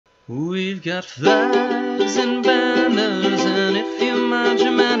We've got flags and banners, and if you mind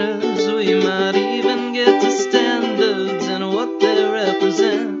your manners, we might even get to standards and what they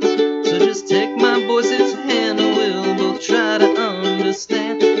represent. So just take my voice's hand and we'll both try to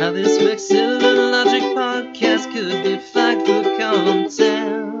understand how this vexillologic podcast could be flagged for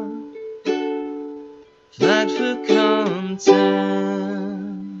content. Flagged for content.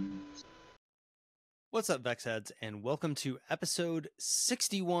 What's up, Vexheads, and welcome to episode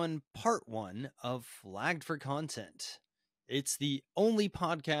 61, part 1 of Flagged for Content. It's the only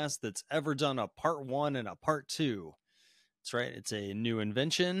podcast that's ever done a part 1 and a part 2. That's right, it's a new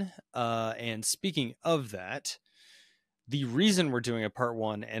invention. And speaking of that, the reason we're doing a part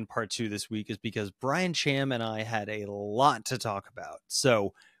 1 and part 2 this week is because Brian Cham and I had a lot to talk about.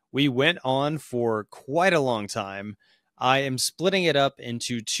 So we went on for quite a long time. I am splitting it up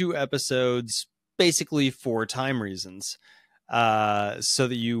into 2 episodes, basically for time reasons, so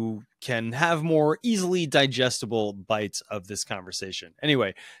that you can have more easily digestible bites of this conversation.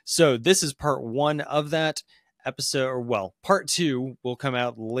 Anyway, so this is part 1 of that episode, or well, part 2 will come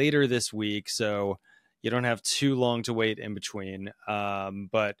out later this week, so you don't have too long to wait in between.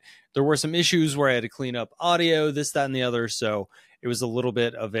 But there were some issues where I had to clean up audio, this, that, and the other, so it was a little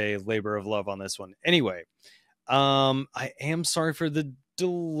bit of a labor of love on this one. Anyway, I am sorry for the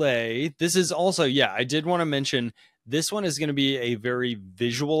delay. This is also, I did want to mention this one is going to be a very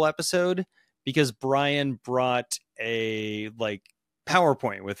visual episode because Brian brought a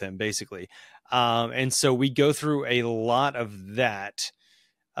PowerPoint with him basically. And so we go through a lot of that.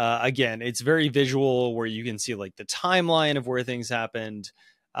 Again, it's very visual where you can see the timeline of where things happened,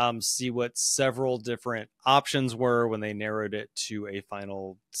 see what several different options were when they narrowed it to a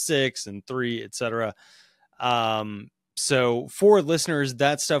final 6 and 3, etc. So for listeners,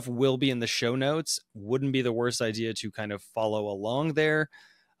 that stuff will be in the show notes. Wouldn't be the worst idea to kind of follow along there,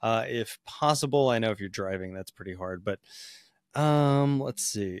 if possible. I know if you're driving, that's pretty hard, but let's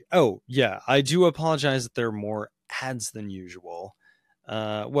see. Oh, yeah, I do apologize that there are more ads than usual.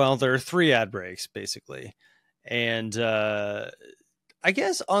 Well, there are 3 ad breaks, basically. And I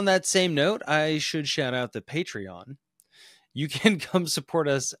guess on that same note, I should shout out the Patreon. You can come support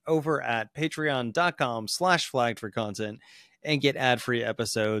us over at patreon.com/flaggedforcontent and get ad-free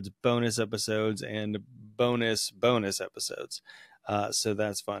episodes, bonus episodes, and bonus episodes. So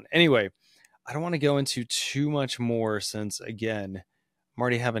that's fun. Anyway, I don't want to go into too much more since, again, I'm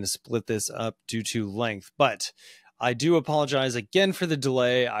already having to split this up due to length. But I do apologize again for the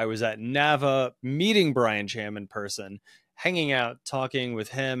delay. I was at NAVA meeting Brian Cham in person, hanging out, talking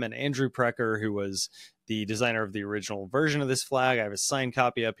with him and Andrew Precker, who was the designer of the original version of this flag. I have a signed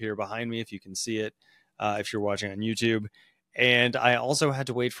copy up here behind me if you can see it, if you're watching on YouTube. And I also had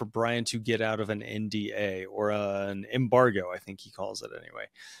to wait for Brian to get out of an NDA, or an embargo, I think he calls it anyway.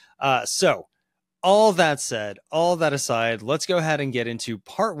 So all that said, all that aside, let's go ahead and get into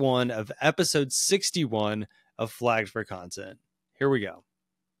part 1 of episode 61 of Flagged for Content. Here we go.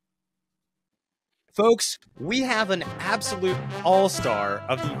 Folks, we have an absolute all-star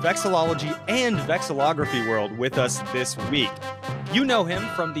of the vexillology and vexillography world with us this week. You know him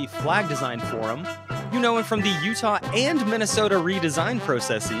from the Flag Design Forum, you know him from the Utah and Minnesota redesign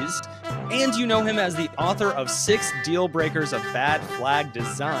processes, and you know him as the author of 6 Deal Breakers of Bad Flag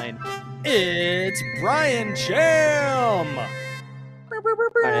Design. It's Brian Cham!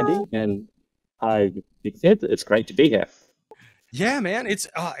 Hi, Andy, and hi, Big Sid. It's great to be here. Yeah, man, it's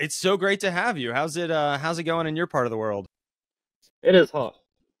so great to have you. How's it going in your part of the world? It is hot.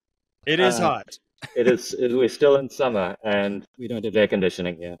 It is hot. It is. We're still in summer, and we don't have air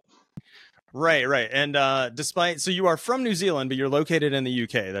conditioning here. Right. And so you are from New Zealand, but you're located in the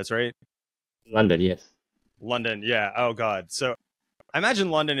UK. That's right. London, yes. London, yeah. Oh God. So I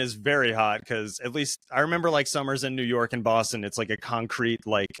imagine London is very hot because at least I remember summers in New York and Boston. It's like a concrete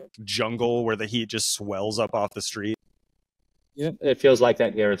jungle where the heat just swells up off the street. Yeah, it feels like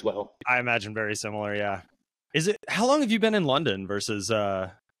that here as well. I imagine very similar, yeah. How long have you been in London versus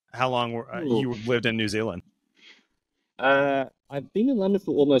how long you lived in New Zealand? I've been in London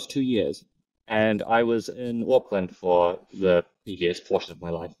for almost 2 years, and I was in Auckland for the previous portion of my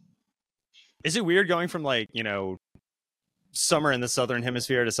life. Is it weird going from summer in the southern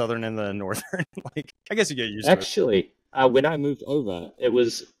hemisphere to southern in the northern? I guess you get used to it. Actually, when I moved over, it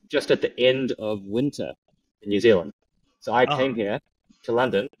was just at the end of winter in New Zealand. So I came here to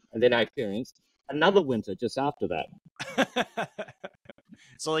London, and then I experienced another winter just after that.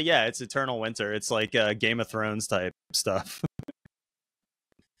 So, it's eternal winter. It's like Game of Thrones type stuff.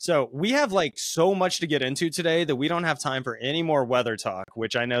 So we have so much to get into today that we don't have time for any more weather talk,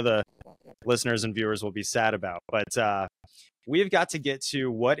 which I know the listeners and viewers will be sad about. But we've got to get to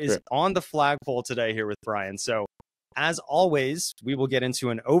what is on the flagpole today here with Brian. So, as always, we will get into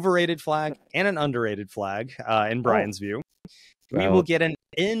an overrated flag and an underrated flag in Brian's view. We will get an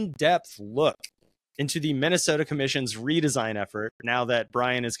in-depth look into the Minnesota Commission's redesign effort now that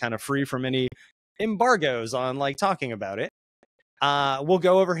Brian is kind of free from any embargoes on like talking about it. We'll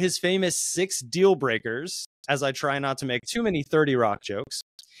go over his famous 6 deal breakers as I try not to make too many 30 Rock jokes.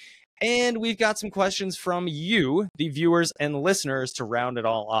 And we've got some questions from you, the viewers and listeners, to round it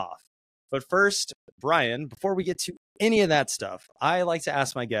all off. But first, Brian, before we get to any of that stuff, I like to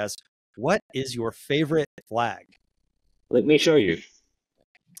ask my guest, what is your favorite flag? Let me show you.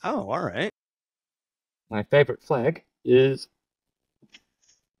 Oh, all right. My favorite flag is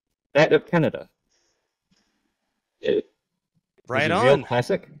that of Canada. Right it's a on. real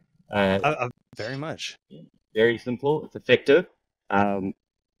classic. Very much. Very simple. It's effective.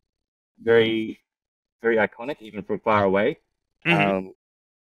 Very, very iconic, even from far away.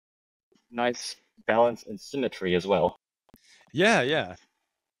 Nice balance and symmetry as well. Yeah.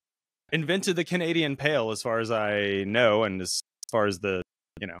 Invented the Canadian Pale, as far as I know, and as far as the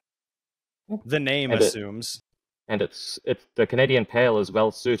name assumes. It's the Canadian Pale is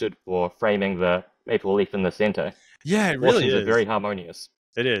well suited for framing the maple leaf in the center. Yeah, it really is. Are very harmonious.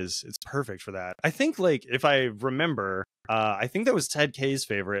 It is. It's perfect for that. I think, like, if I remember, I think that was Ted K's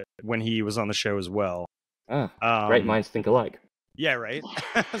favorite when he was on the show as well. Great minds think alike. Yeah, right.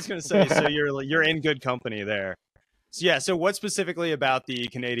 I was gonna say, so you're in good company there. So yeah. So what specifically about the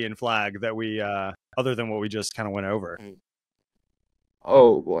Canadian flag that we, other than what we just kind of went over?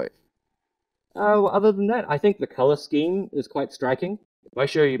 Oh boy. Other than that, I think the color scheme is quite striking. If I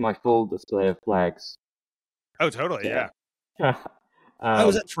show you my full display of flags. Oh, totally. Yeah.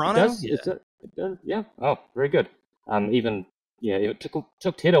 Is it Toronto? It does. Yeah. Oh, very good. It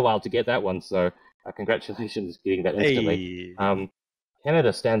took Ted a while to get that one, so congratulations getting that instantly. Hey.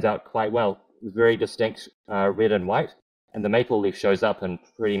 Canada stands out quite well. Very distinct red and white, and the maple leaf shows up in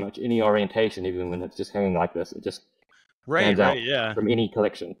pretty much any orientation, even when it's just hanging like this. It just stands out from any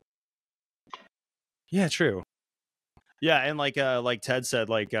collection. Yeah, true. Yeah, and like Ted said,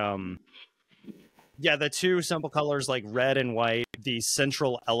 the 2 simple colors like red and white, the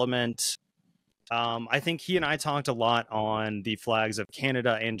central element. I think he and I talked a lot on the flags of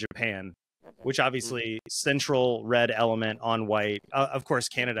Canada and Japan, which obviously central red element on white. Of course,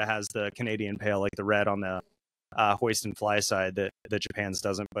 Canada has the Canadian Pale, like the red on the hoist and fly side that Japan's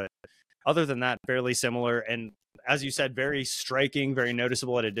doesn't. But other than that, fairly similar. And as you said, very striking, very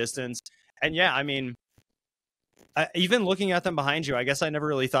noticeable at a distance. And yeah, I mean, even looking at them behind you, I guess I never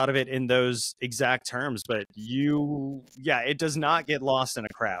really thought of it in those exact terms, but it does not get lost in a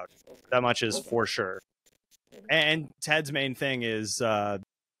crowd. That much is for sure. And Ted's main thing is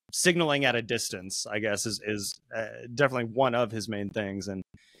signaling at a distance, I guess, is definitely one of his main things. And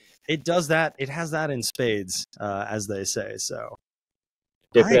it does that. It has that in spades, as they say. So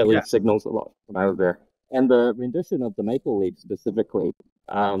definitely signals a lot when I was there. And the rendition of the maple leaf specifically,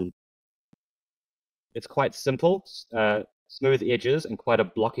 it's quite simple, smooth edges, and quite a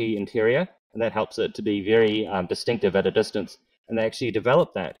blocky interior, and that helps it to be very distinctive at a distance. And they actually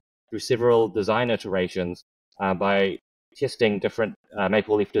developed that through several design iterations by testing different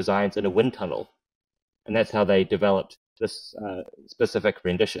maple leaf designs in a wind tunnel. And that's how they developed this specific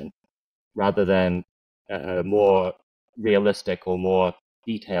rendition, rather than a more realistic or more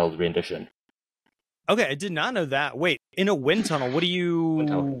detailed rendition. Okay, I did not know that. Wait, in a wind tunnel, what do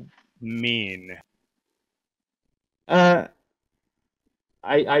you mean?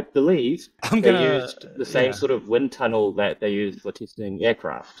 I believe they used the same sort of wind tunnel that they used for testing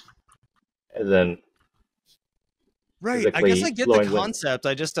aircraft. And then right, I guess I get the concept.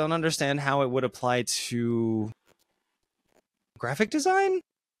 I just don't understand how it would apply to graphic design.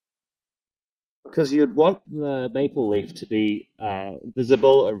 Because you'd want the maple leaf to be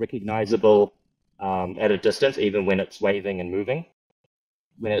visible or recognizable at a distance, even when it's waving and moving.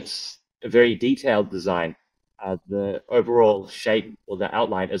 When it's a very detailed design, the overall shape or the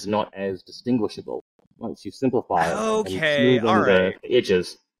outline is not as distinguishable. Once you simplify it and smoothen the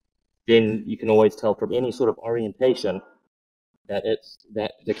edges, then you can always tell from any sort of orientation that it's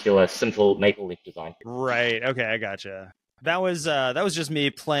that particular simple maple leaf design. Right. Okay, I gotcha. That was just me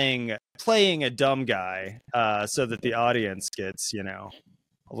playing a dumb guy, so that the audience gets, a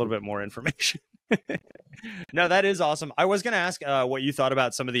little bit more information. No, that is awesome. I was going to ask what you thought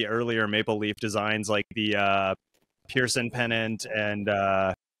about some of the earlier maple leaf designs, like the Pearson pennant, and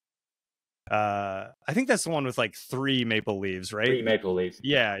I think that's the one with like 3 maple leaves, right? 3 maple leaves.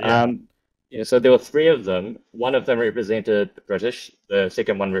 Yeah. So there were 3 of them. One of them represented the British, the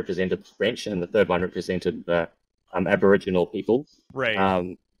second one represented the French, and the third one represented the Aboriginal people.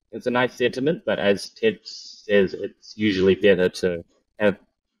 Right. It's a nice sentiment, but as Ted says, it's usually better to have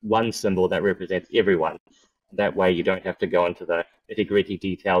one symbol that represents everyone. That way you don't have to go into the nitty-gritty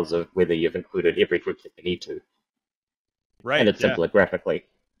details of whether you've included every group that you need to. Right. And it's simpler graphically.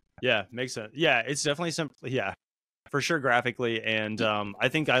 Yeah, makes sense. Yeah, it's definitely simple. Yeah, for sure graphically. And I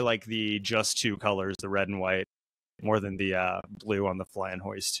think I like the just two colors, the red and white, more than the blue on the fly and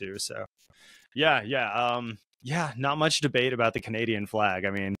hoist too. So yeah, not much debate about the Canadian flag.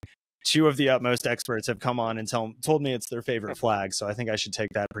 I mean, two of the utmost experts have come on and told me it's their favorite flag, so I think I should take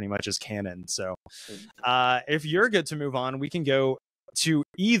that pretty much as canon. So if you're good to move on, we can go to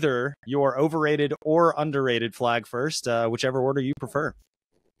either your overrated or underrated flag first, whichever order you prefer.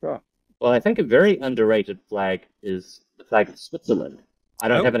 Sure. Well, I think a very underrated flag is the flag of Switzerland. I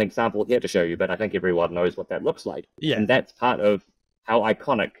don't have an example here to show you, but I think everyone knows what that looks like. Yeah. And that's part of how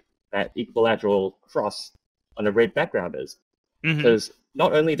iconic that equilateral cross on a red background is. Because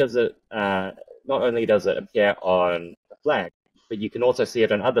not only does it appear on the flag, but you can also see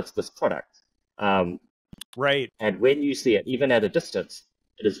it on other Swiss products. Right. And when you see it, even at a distance,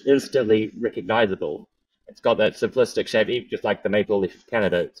 it is instantly recognizable. It's got that simplistic shape, just like the maple leaf of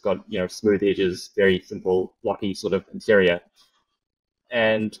Canada. It's got, smooth edges, very simple, blocky sort of interior.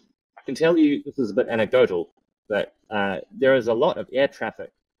 And I can tell you, this is a bit anecdotal, but there is a lot of air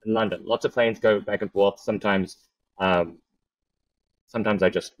traffic in London. Lots of planes go back and forth. Sometimes I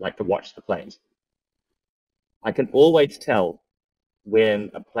just like to watch the planes. I can always tell when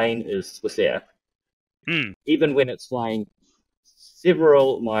a plane is Swissair, even when it's flying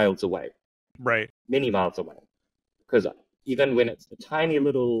several miles away. Right. Many miles away. Because even when it's a tiny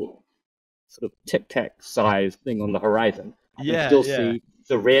little sort of tic-tac size thing on the horizon, I can still see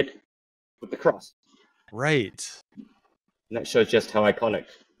the red with the cross. Right. And that shows just how iconic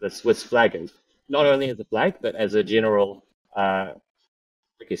the Swiss flag is. Not only as a flag, but as a general, I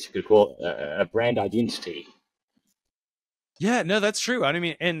guess you could call it a brand identity. Yeah, no, that's true. I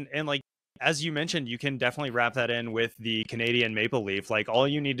mean, and like, as you mentioned, you can definitely wrap that in with the Canadian maple leaf. Like, all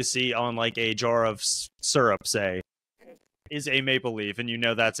you need to see on like a jar of syrup, say, is a maple leaf, and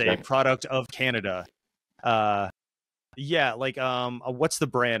that's a product of Canada. Yeah, like what's the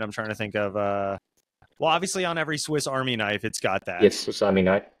brand I'm trying to think of? Well, obviously on every Swiss Army knife, it's got that. Yes, Swiss Army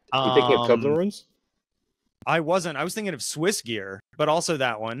knife. You thinking of Toblerones? I wasn't. I was thinking of Swiss Gear, but also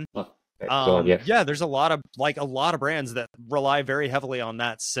that one. Oh, yeah, there's a lot of brands that rely very heavily on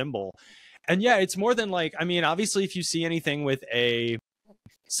that symbol. And yeah, it's more than like, I mean, obviously if you see anything with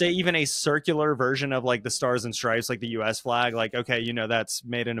even a circular version of like the stars and stripes, like the US flag, like, okay, that's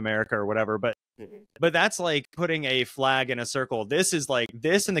made in America or whatever, but that's like putting a flag in a circle. This is like,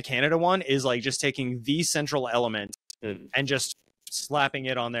 this and the Canada one is like just taking the central element and just slapping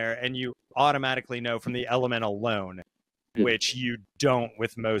it on there, and you automatically know from the element alone, which you don't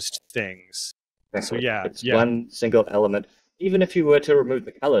with most things. So it's one single element. Even if you were to remove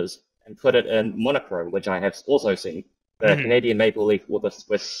the colors and put it in monochrome, which I have also seen, the Canadian maple leaf with a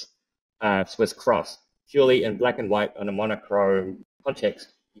Swiss cross, purely in black and white on a monochrome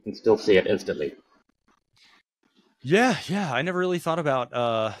context, you can still see it instantly. Yeah, I never really thought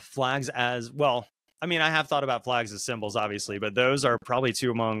about flags as well. I mean, I have thought about flags as symbols, obviously, but those are probably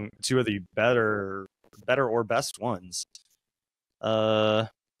two of the better or best ones. Trying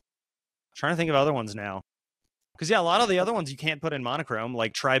to think of other ones now, because a lot of the other ones you can't put in monochrome,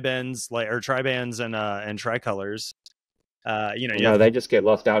 like tribands, and tricolors. They just get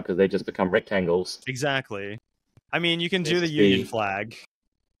lost out because they just become rectangles. Exactly. I mean, you can do the Union flag.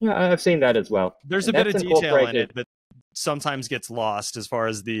 Yeah, I've seen that as well. There's a bit of detail in it, but sometimes gets lost as far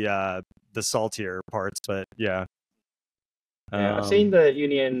as the saltier parts. But yeah. I've seen the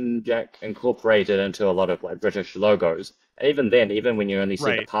Union Jack incorporated into a lot of like British logos. And even then, even when you only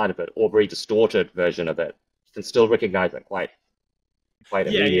see the part of it or very distorted version of it, you can still recognize it quite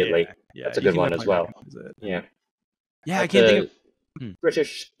immediately. Yeah, that's a good one as well. Yeah, I can't think of.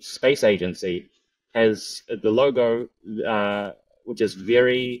 British Space Agency has the logo, which is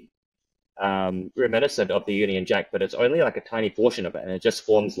very reminiscent of the Union Jack, but it's only like a tiny portion of it, and it just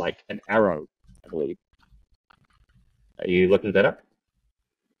forms like an arrow, I believe. Are you looking that up?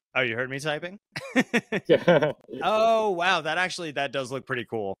 Oh, you heard me typing? Yeah. Oh, wow. That does look pretty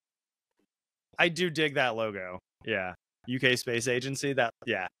cool. I do dig that logo. Yeah. UK Space Agency.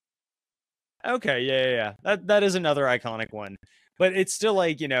 Okay. Yeah. That is another iconic one. But it's still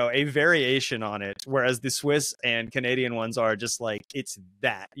like, a variation on it. Whereas the Swiss and Canadian ones are just like, it's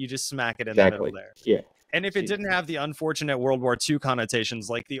that. You just smack it in the middle there. Yeah. And if it didn't have the unfortunate World War II connotations,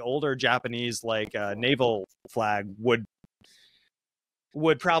 like the older Japanese, naval flag would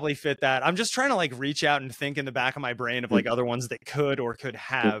would probably fit that. I'm just trying to like reach out and think in the back of my brain of like other ones that could or could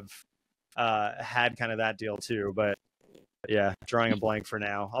have had kind of that deal too. But yeah, drawing a blank for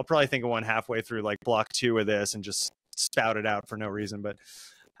now. I'll probably think of one halfway through like block 2 of this and just spout it out for no reason. But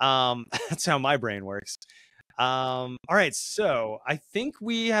that's how my brain works. All right, so I think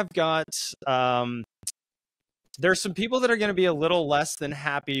we have got there's some people that are going to be a little less than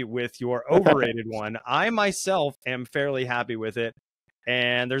happy with your overrated one. I myself am fairly happy with it.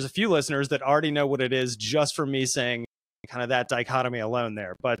 And there's a few listeners that already know what it is just from me saying kind of that dichotomy alone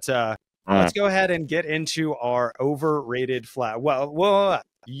there. But let's go ahead and get into our overrated flag. Well,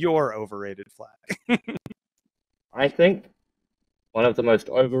 your overrated flag. I think one of the most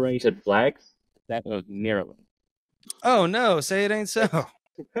overrated flags is that of Maryland. Oh, no, say it ain't so.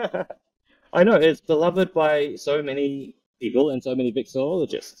 I know, it's beloved by so many people and so many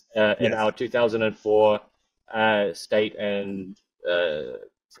vexillologists. In our 2004 state and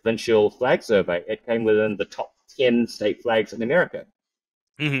provincial flag survey, it came within the top 10 state flags in America.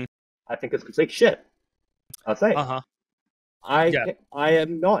 Mm-hmm. I think it's complete shit. I'll say. I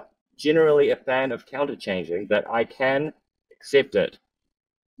am not generally a fan of counterchanging, but I can accept it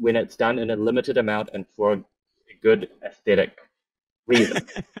when it's done in a limited amount and for a good aesthetic reason.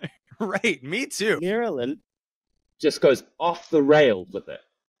 Right, me too. Maryland just goes off the rails with it.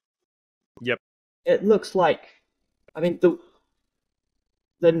 Yep. It looks like, I mean,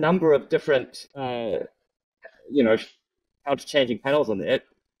 the number of different, counter-changing panels on there, it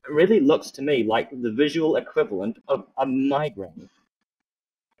really looks to me like the visual equivalent of a migraine.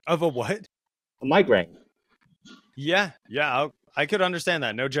 Of a what? A migraine. Yeah, I could understand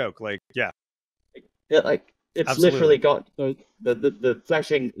that. No joke. Like, yeah. It's Absolutely. literally got the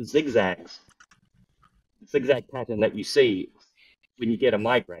flashing zigzag pattern that you see when you get a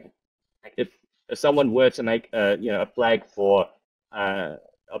migraine. If someone were to make a flag for a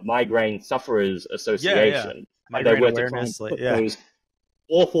migraine sufferers association, and they were to try and put those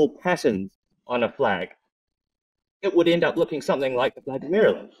awful patterns on a flag, it would end up looking something like the flag of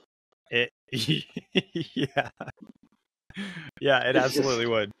Maryland. It absolutely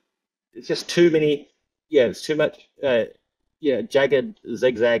would. It's just too many. Yeah, it's too much. Jagged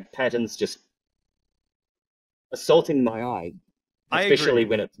zigzag patterns just assaulting my eye, especially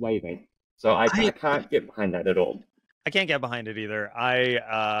when it's waving. So I can't get behind that at all. I can't get behind it either.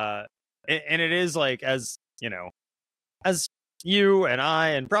 And it is like, as you know, as you and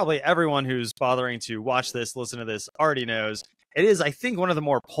I and probably everyone who's bothering to watch this, listen to this, already knows, it is, I think, one of the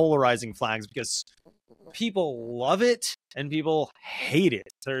more polarizing flags because people love it and people hate it.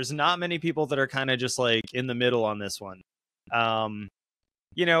 There's not many people that are kind of just like in the middle on this one. Hate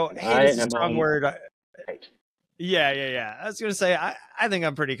is a strong word. Yeah. I was going to say, I think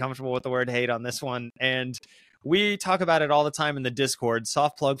I'm pretty comfortable with the word hate on this one. And we talk about it all the time in the Discord.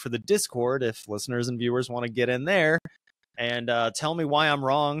 Soft plug for the Discord if listeners and viewers want to get in there and tell me why I'm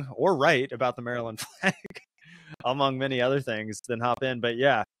wrong or right about the Maryland flag, among many other things, then hop in. But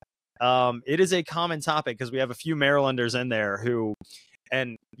yeah, it is a common topic because we have a few Marylanders in there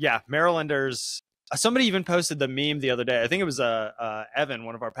Marylanders. Somebody even posted the meme the other day. I think it was Evan,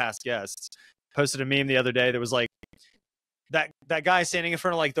 one of our past guests, posted a meme the other day that was like that guy standing in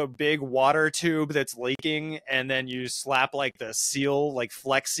front of like the big water tube that's leaking, and then you slap like the seal, like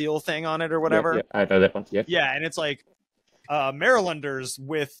Flex Seal thing on it or whatever. Yeah, I know that one. Yeah, and it's like Marylanders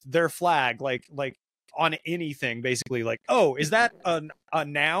with their flag, like on anything, basically, like, oh, is that a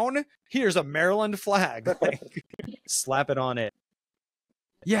noun? Here's a Maryland flag. Like, slap it on it.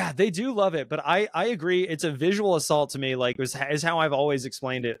 Yeah, they do love it, but I agree. It's a visual assault to me. Like, is how I've always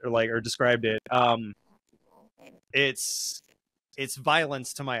explained it or described it. It's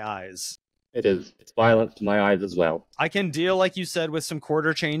violence to my eyes. It is. It's violence to my eyes as well. I can deal, like you said, with some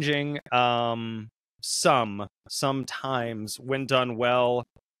quarter changing. Sometimes when done well,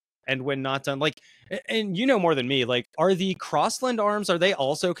 and when not done, like, and you know more than me, like, are the crossland arms, are they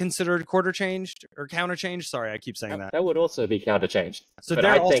also considered quarter changed or counter changed? Sorry, I keep saying that. That would also be counter changed. So but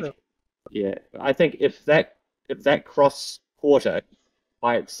I think if that cross quarter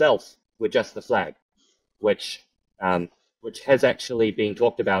by itself were just the flag, which has actually been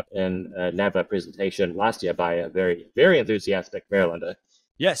talked about in a NAVA presentation last year by a very, very enthusiastic Marylander.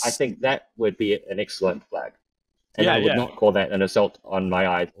 Yes. I think that would be an excellent flag. And I would not call that an assault on my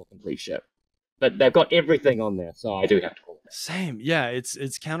eyes or complete shit. But they've got everything on there, so I do have to call it. Same. Yeah, it's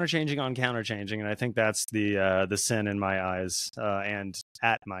counterchanging on counterchanging, and I think that's the sin in my eyes and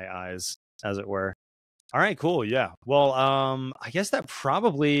at my eyes, as it were. All right, cool. Yeah. Well, I guess that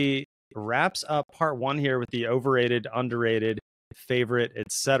probably wraps up part one here with the overrated, underrated, favorite,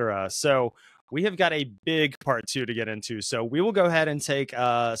 etc. So we have got a big part 2 to get into. So we will go ahead and take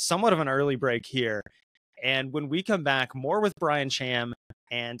somewhat of an early break here. And when we come back, more with Brian Cham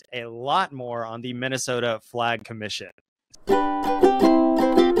and a lot more on the Minnesota Flag Commission.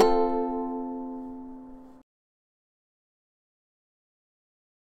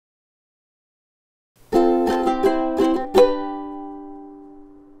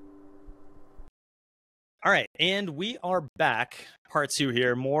 All right, and we are back, part 2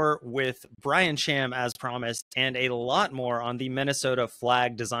 here, more with Brian Cham as promised, and a lot more on the Minnesota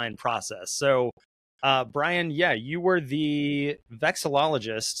flag design process. So, Brian, yeah, you were the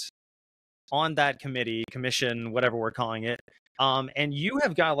vexillologist on that commission, whatever we're calling it, and you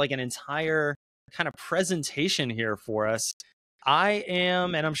have got like an entire kind of presentation here for us. I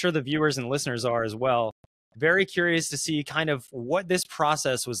am, and I'm sure the viewers and listeners are as well, very curious to see kind of what this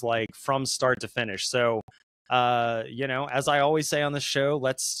process was like from start to finish. So, as I always say on the show,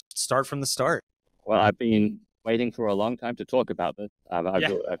 let's start from the start. Well, I've been waiting for a long time to talk about this.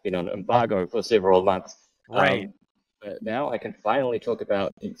 I've been on embargo for several months. Right. But now I can finally talk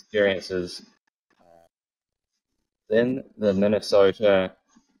about experiences in the Minnesota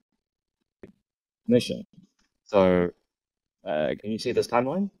Commission. So, can you see this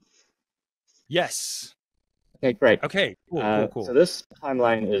timeline? Yes. Okay, great. Okay, cool. So this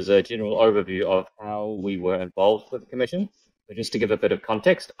timeline is a general overview of how we were involved with the commission. So just to give a bit of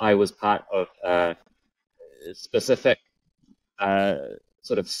context, I was part of a specific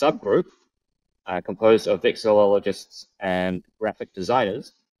sort of subgroup composed of vexillologists and graphic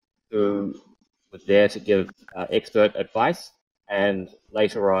designers who were there to give expert advice and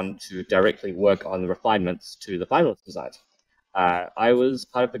later on to directly work on the refinements to the finalist designs. I was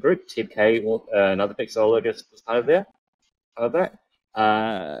part of the group. Ted Kay, another vexillologist, was part of that.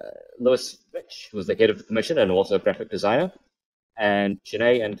 Louis Fitch, who was the head of the commission and also a graphic designer, and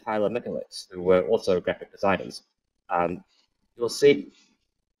Janae and Tyler Michalitz, who were also graphic designers. You'll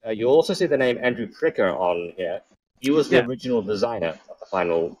also see the name Andrew Pricker on here. He was the original designer of the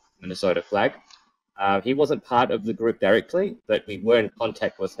final Minnesota flag. He wasn't part of the group directly, but we were in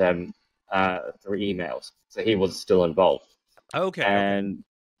contact with him through emails, so he was still involved. Okay.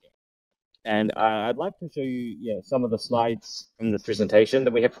 And I'd like to show you some of the slides from this presentation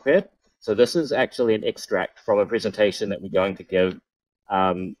that we have prepared. So this is actually an extract from a presentation that we're going to give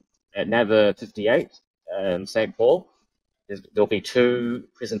at NAVA 58 in St. Paul. There'll be 2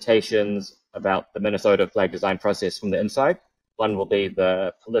 presentations about the Minnesota flag design process from the inside. One will be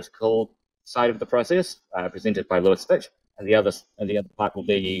the political side of the process, presented by Louis Fitch, and the other part will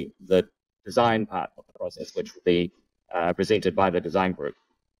be the design part of the process, which will be presented by the design group.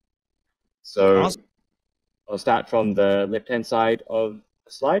 So awesome. I'll start from the left-hand side of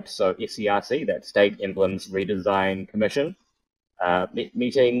the slide. So SERC, that State Emblems Redesign Commission,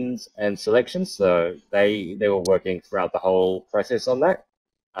 meetings and selections. So they were working throughout the whole process on that.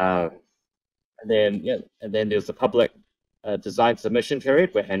 And then there's the public design submission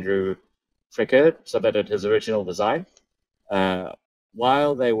period where Andrew Fricker submitted his original design.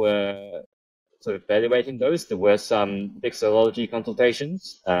 While they were sort of evaluating those, there were some vexillology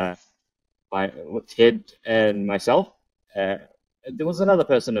consultations with Ted and myself. There was another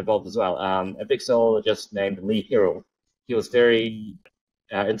person involved as well, a vexillologist named Lee Herald. He was very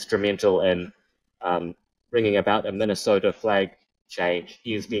instrumental in bringing about a Minnesota flag change.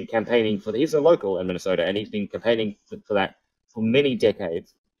 He's been campaigning he's a local in Minnesota, and he's been campaigning for that for many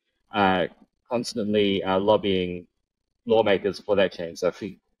decades, constantly lobbying lawmakers for that change. So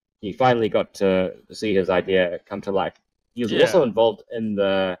he finally got to see his idea come to life. He was also involved in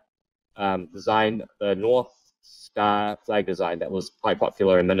the design, the North Star flag design that was quite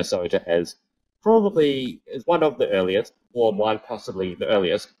popular in Minnesota as probably is one of the earliest, or possibly the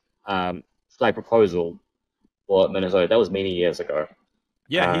earliest, flag proposal for Minnesota. That was many years ago.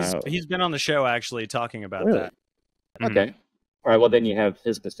 Yeah, he's been on the show actually talking about that. Okay. All right, well then you have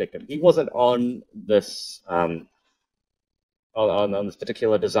his perspective. He wasn't on this on this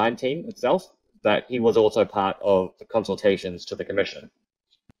particular design team itself, but he was also part of the consultations to the commission.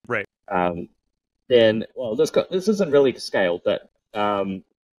 Right. Then, well, this isn't really to scale, but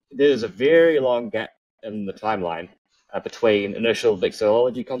there's a very long gap in the timeline between initial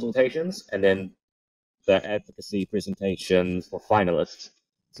vexillology consultations and then the advocacy presentations for finalists.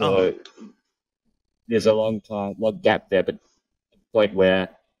 So there's a long gap there, but the point where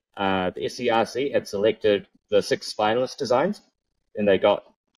the SERC had selected the 6 finalist designs, and they got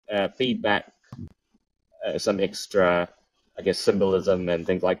feedback, some extra, I guess, symbolism and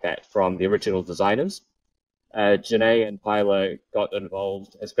things like that from the original designers. Janae and Tyler got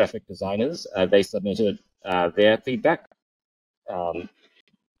involved as graphic designers. They submitted their feedback.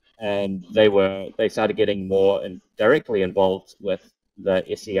 and they started getting more directly involved with the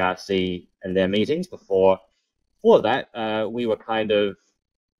SERC and their meetings. Before that, we were kind of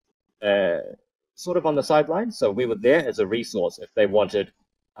sort of on the sidelines, so we were there as a resource if they wanted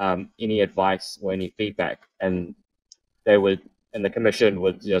any advice or any feedback, and the commission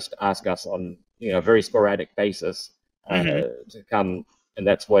would just ask us on a very sporadic basis to come, and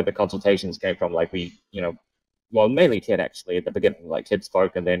that's where the consultations came from. Like well, mainly Ted actually at the beginning, like Ted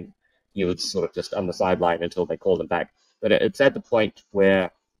spoke, and then he was sort of just on the sideline until they called him back. But it's at the point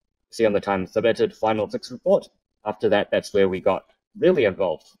where, see on the time submitted final 6 report. After that, that's where we got really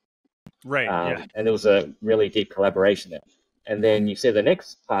involved. Right. Yeah. And there was a really deep collaboration there. And then you see the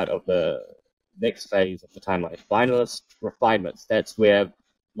next part of the next phase of the timeline, finalist refinements. That's where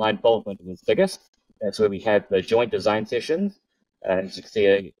my involvement was biggest. That's where we had the joint design sessions. As you can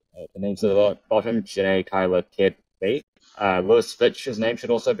see, the names at the bottom: Janae, Tyler, Ted, me. Lewis Fitch, his name should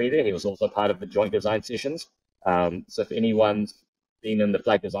also be there. He was also part of the joint design sessions. So if anyone's been in the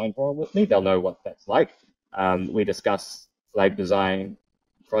flag design forum with me, they'll know what that's like. We discuss flag design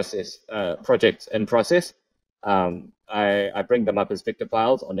process, projects in process. I bring them up as vector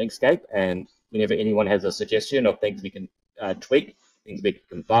files on Inkscape, and whenever anyone has a suggestion of things we can tweak, things we can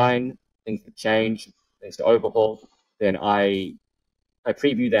combine, things to change, things to overhaul, then I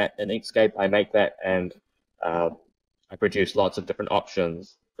preview that in Inkscape, I make that, and I produce lots of different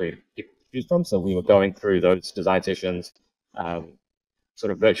options for you to choose from. So we were going through those design sessions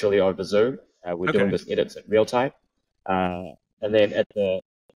sort of virtually over Zoom. We're doing this edits in real time. And then at the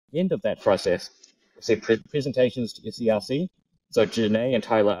end of that process, we see presentations to SERC. So Janae and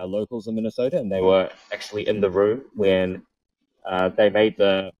Tyler are locals in Minnesota, and they were actually in the room when they made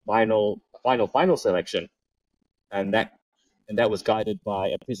the final selection. And that was guided by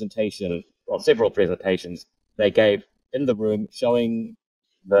a presentation, well, several presentations they gave in the room, showing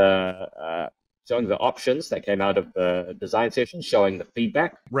the options that came out of the design session, showing the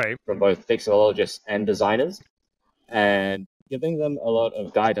feedback from both vexillologists and designers, and giving them a lot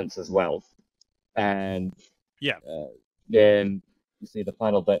of guidance as well. And then you see the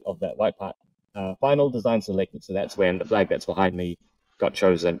final bit of that white part, final design selected. So that's when the flag that's behind me got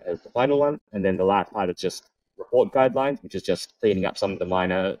chosen as the final one. And then the last part is just report guidelines, which is just cleaning up some of the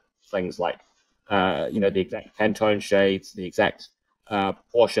minor things like, the exact Pantone shades, the exact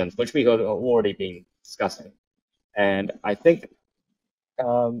portions, which we have already been discussing. And I think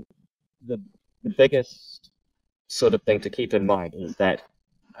the biggest sort of thing to keep in mind is that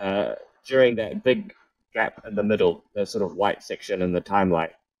during that big gap in the middle, the sort of white section in the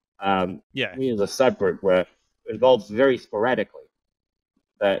timeline, we as a subgroup were involved very sporadically.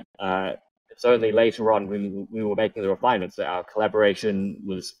 But it's only later on when we were making the refinements that our collaboration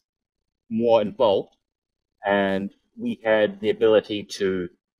was more involved, and we had the ability to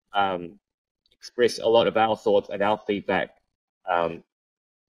express a lot of our thoughts and our feedback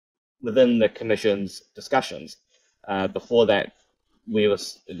within the commission's discussions. Before that, we were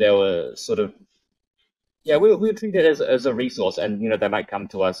treated as a resource, and they might come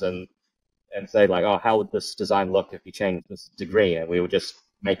to us and say like, oh, how would this design look if you change this degree? And we would just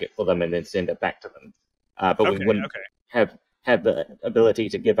make it for them and then send it back to them. But we wouldn't have the ability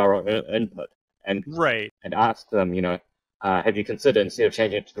to give our own input and ask them, have you considered, instead of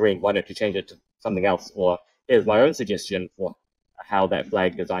changing it to green, why don't you change it to something else? Or here's my own suggestion for how that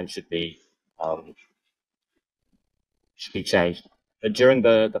flag design should be changed. But during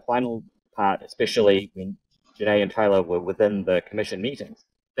the final part, especially when Janae and Tyler were within the commission meetings,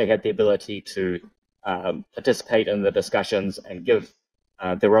 they had the ability to participate in the discussions and give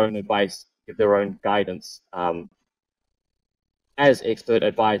their own advice, give their own guidance as expert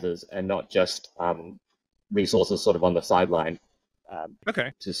advisors, and not just resources sort of on the sideline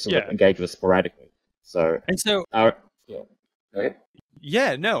to sort of engage with sporadically. So, no,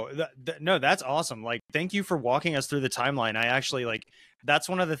 that's awesome. Like, thank you for walking us through the timeline. I actually that's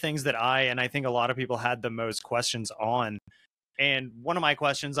one of the things that I think a lot of people had the most questions on. And one of my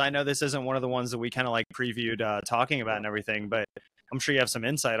questions, I know this isn't one of the ones that we kind of previewed talking about and everything, but I'm sure you have some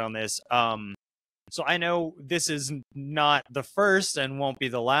insight on this. So I know this is not the first and won't be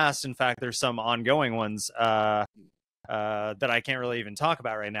the last. In fact, there's some ongoing ones that I can't really even talk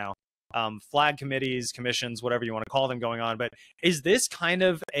about right now. Flag committees, commissions, whatever you want to call them going on. But is this kind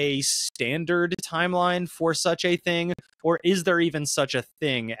of a standard timeline for such a thing? Or is there even such a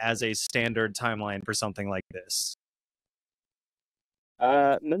thing as a standard timeline for something like this?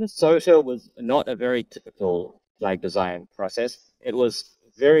 Minnesota was not a very typical flag design process. It was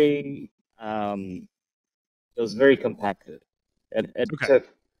very compacted. It took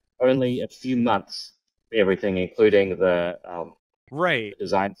only a few months for everything, including the Right.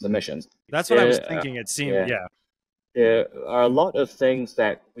 design submissions. That's what I was There, thinking. It seemed, yeah. There are a lot of things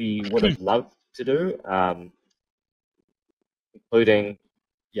that we would have loved to do, including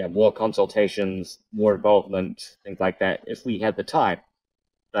more consultations, more involvement, things like that, if we had the time.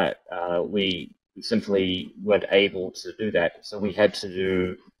 But we simply weren't able to do that. So we had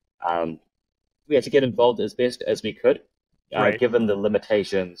to get involved as best as we could, Right. given the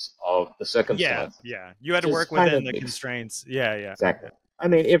limitations of the circumstance. Yeah. You had to work within the constraints. Yeah. Exactly. I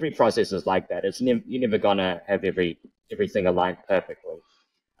mean, every process is like that. You're never gonna have everything aligned perfectly.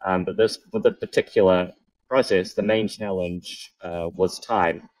 But with the particular process, the main challenge was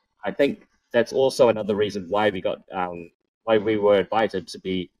time. I think that's also another reason why we were invited to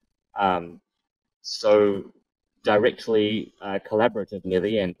be so directly collaborative near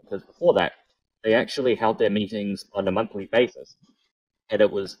the end, because before that, they actually held their meetings on a monthly basis. And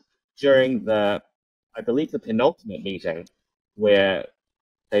it was during I believe the penultimate meeting, where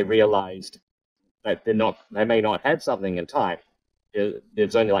they realized that they may not have something in time.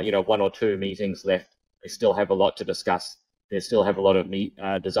 There's only 1 or 2 meetings left. They still have a lot to discuss. They still have a lot of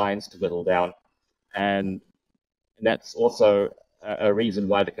designs to whittle down. And that's also a reason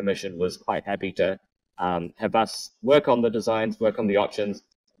why the commission was quite happy to have us work on the designs, work on the options,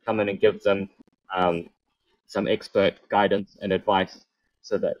 come in and give them some expert guidance and advice,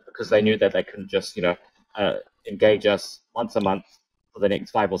 because they knew that they couldn't just engage us once a month for the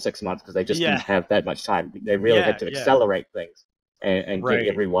next 5 or 6 months, because they just didn't have that much time. They really had to accelerate things and get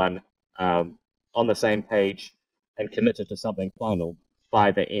everyone on the same page and committed to something final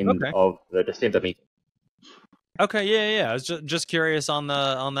by the end of the December meeting. Okay, yeah. I was just curious on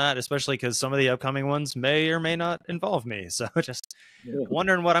that, especially because some of the upcoming ones may or may not involve me. So just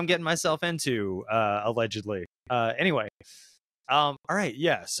wondering what I'm getting myself into, allegedly. Anyway, all right,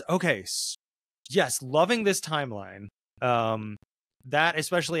 yes, okay, yes, loving this timeline. That,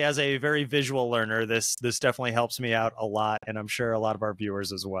 especially as a very visual learner, this definitely helps me out a lot, and I'm sure a lot of our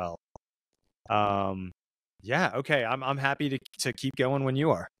viewers as well. Yeah, okay, I'm happy to keep going when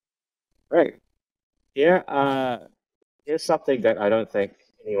you are. Right. Yeah, here's something that I don't think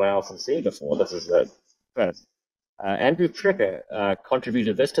anyone else has seen before. This is the first. Andrew Tricker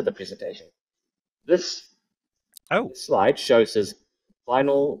contributed this to the presentation. This slide shows his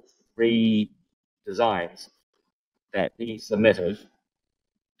final 3 designs that he submitted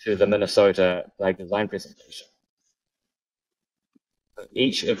to the Minnesota Flag Design presentation.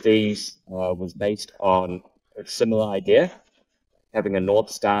 Each of these was based on a similar idea, having a North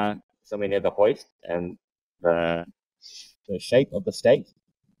Star somewhere near the hoist and the shape of the state,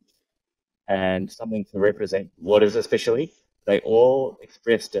 and something to represent waters especially. They all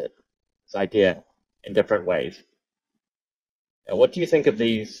expressed this idea in different ways. Now, what do you think of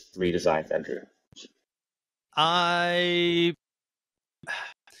these 3 designs, Andrew? I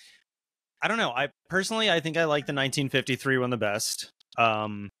don't know. I think I like the 1953 one the best.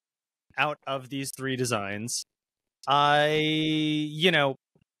 Out of these 3 designs, I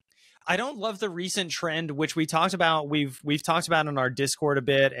don't love the recent trend, which we talked about. We've talked about in our Discord a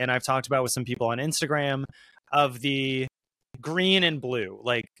bit, and I've talked about with some people on Instagram, of the green and blue.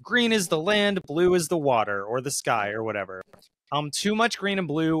 Like, green is the land, blue is the water or the sky or whatever. Too much green and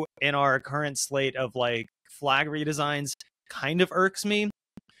blue in our current slate of like flag redesigns kind of irks me,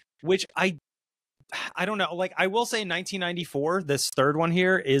 which I don't know. Like, I will say 1994, this third one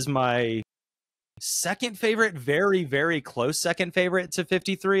here, is my second favorite, very, very close second favorite to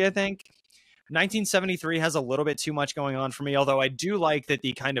 53, I think. 1973 has a little bit too much going on for me, although I do like that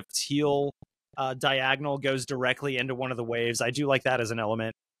the kind of teal diagonal goes directly into one of the waves. I do like that as an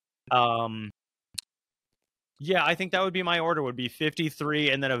element. Yeah, I think that would be my order, would be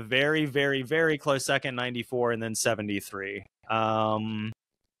 53, and then a very, very, very close second, 94, and then 73.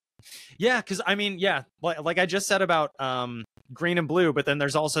 Yeah, because I mean, yeah, like I just said about green and blue, but then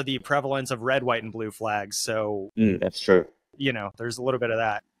there's also the prevalence of red, white, and blue flags. So that's true. There's a little bit of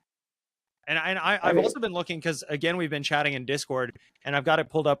that. And I've also been looking, because again, we've been chatting in Discord, and I've got it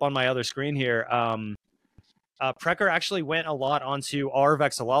pulled up on my other screen here. Precker actually went a lot onto our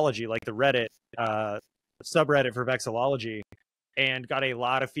vexillology, like the Reddit subreddit for vexillology, and got a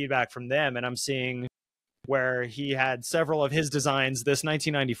lot of feedback from them. And I'm seeing where he had several of his designs, this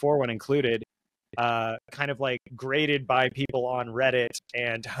 1994 one included, kind of like graded by people on Reddit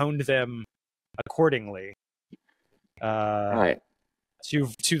and honed them accordingly. Right. To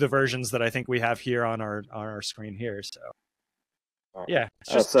the versions that I think we have here on our screen here. So yeah,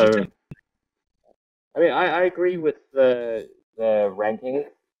 I mean, I agree with the ranking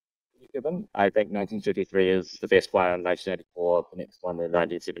given. I think 1953 is the best one, 1994, the next one, the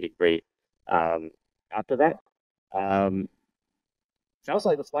 1973. After that, Sounds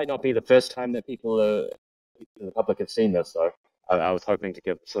like this might not be the first time that people in the public have seen this, though. I was hoping to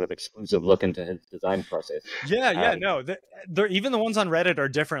give sort of exclusive look into his design process. Yeah, no. Even the ones on Reddit are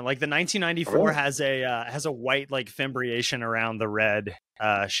different. Like the 1994 Really? has a white like fimbriation around the red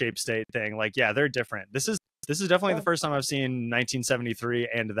shape state thing. Like, yeah, they're different. This is definitely the first time I've seen 1973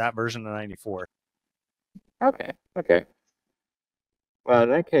 and that version of 94. Okay. Well, in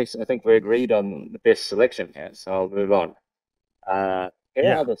that case, I think we agreed on the best selection here, so I'll move on.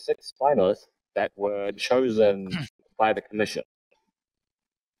 Here are the 6 finalists that were chosen by the commission.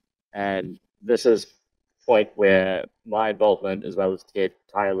 And this is the point where my involvement, as well as Ted,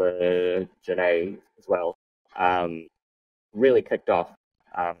 Tyler, Janae as well, really kicked off.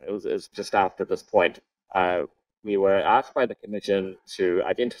 It was just after this point. We were asked by the commission to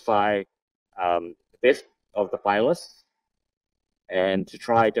identify the best of the finalists and to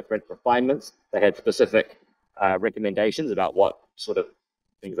try different refinements. They had specific recommendations about what sort of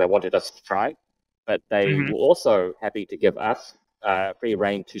things they wanted us to try, but they were also happy to give us free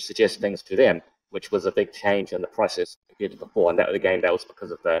reign to suggest things to them, which was a big change in the process compared to before. And that was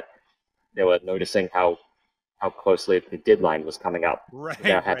because of they were noticing how closely the deadline was coming up. Right.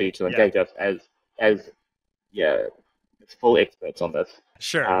 They're happy to engage us as full experts on this.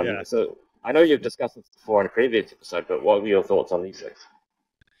 Sure. So I know you've discussed this before in a previous episode, but what were your thoughts on these 6?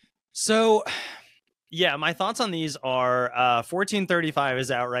 So, yeah, my thoughts on these are 1435 is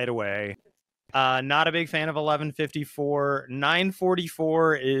out right away. Not a big fan of 1154.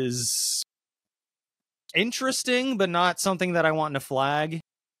 944 is interesting, but not something that I want to flag.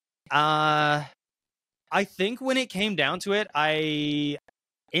 I think when it came down to it, I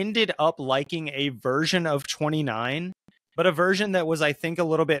ended up liking a version of 29, but a version that was, I think, a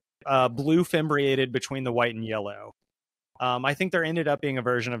little bit blue fimbriated between the white and yellow. I think there ended up being a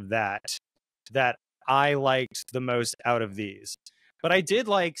version of that I liked the most out of these. But I did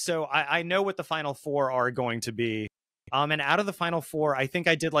like, so I know what the final 4 are going to be. And out of the final 4, I think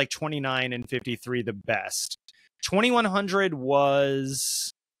I did like 29 and 53 the best. 2100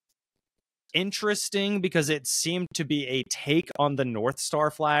 was interesting because it seemed to be a take on the North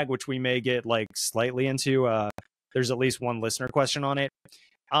Star flag, which we may get like slightly into. There's at least one listener question on it.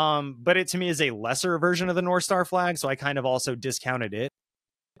 But it to me is a lesser version of the North Star flag, so I kind of also discounted it.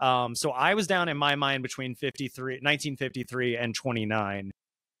 So I was down in my mind between 1953 and 29.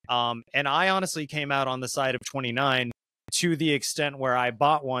 And I honestly came out on the side of 29 to the extent where I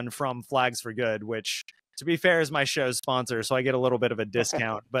bought one from Flags for Good, which, to be fair, is my show's sponsor, so I get a little bit of a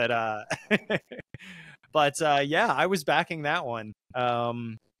discount. But yeah, I was backing that one.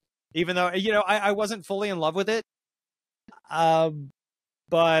 Even though, I wasn't fully in love with it.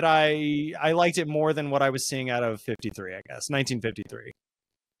 But I liked it more than what I was seeing out of 53, I guess. 1953.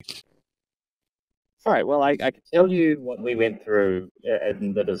 All right, well, I can tell you what we went through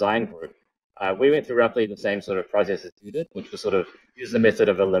in the design group. We went through roughly the same sort of process as you did, which was sort of use the method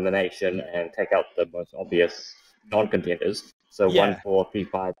of elimination and take out the most obvious non-contenders. So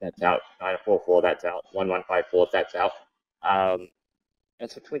 1435, that's out. 944, that's out. 1154, that's out.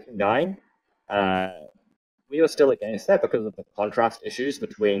 As for 29, we were still against that because of the contrast issues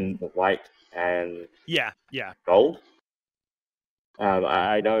between the white and gold.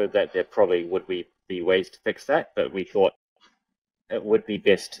 I know that there probably would be ways to fix that, but we thought it would be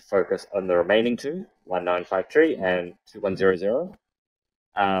best to focus on the remaining 2, 1953 and 2100.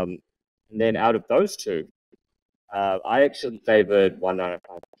 And then out of those 2, I actually favored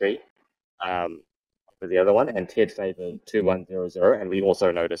 1953 over the other one, and Ted favored 2100, and we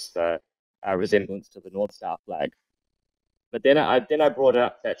also noticed the resemblance to the North Star flag. But then I brought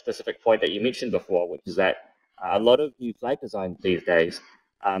up that specific point that you mentioned before, which is that a lot of new flag designs these days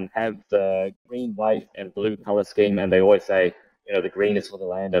have the green, white, and blue color scheme, and they always say, the green is for the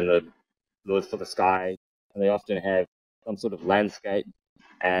land and the blue is for the sky, and they often have some sort of landscape,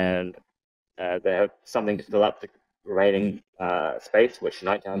 and they have something to fill up the remaining space, which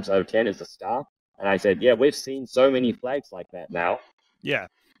 9 times out of 10 is a star. And I said, yeah, we've seen so many flags like that now. Yeah.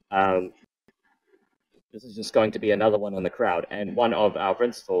 This is just going to be another one in the crowd. And one of our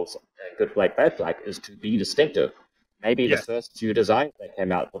principles, good flag, bad flag, is to be distinctive. Maybe the first few designs that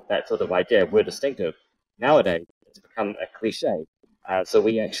came out with that sort of idea were distinctive. Nowadays, it's become a cliche. So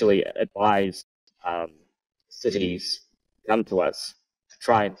we actually advise cities come to us to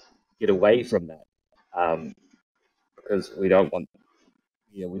try and get away from that, because we don't want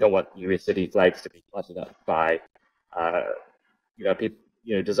US city flags to be cluttered up by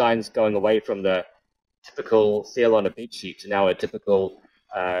designs going away from the typical sail on a beach sheet to now a typical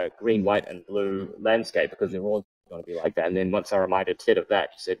green, white, and blue landscape, because they're all going to be like that. And then once I reminded Ted of that,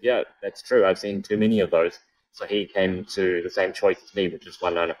 he said, yeah, that's true. I've seen too many of those. So he came to the same choice as me, which is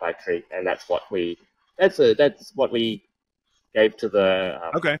one notified tree, and that's what we gave to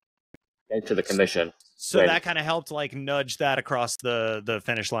the Okay. gave to the commission. So that kind of helped like nudge that across the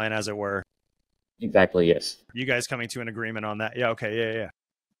finish line, as it were. Exactly, yes. You guys coming to an agreement on that? Yeah. Okay. Yeah.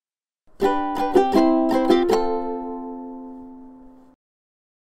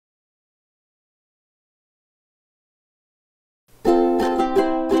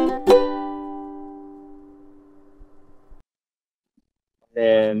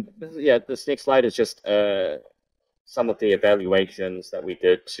 And yeah, this next slide is just some of the evaluations that we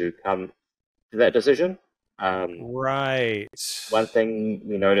did to come to that decision. Right. One thing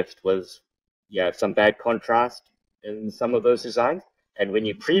we noticed was, some bad contrast in some of those designs. And when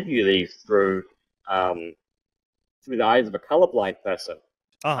you preview these through the eyes of a colorblind person,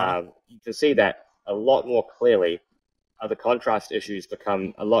 you can see that a lot more clearly. The contrast issues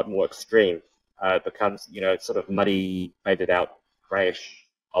become a lot more extreme. It becomes, sort of muddy, faded out, grayish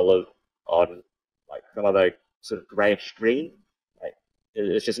olive on like some other sort of grayish green. Like,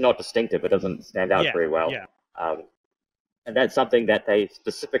 it's just not distinctive. It doesn't stand out very well. Yeah. And that's something that they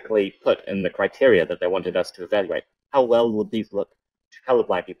specifically put in the criteria that they wanted us to evaluate. How well would these look to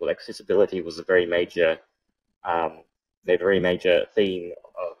colorblind people? Accessibility was a very major theme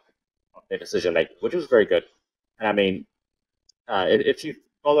of their decision making, which was very good. And I mean, if you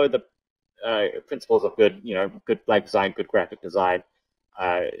follow the principles of good flag design, good graphic design,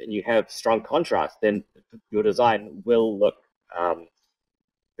 and you have strong contrast, then your design will look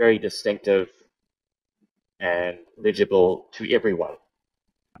very distinctive and legible to everyone.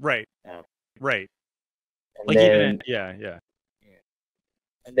 Right. Right. And like then, yeah.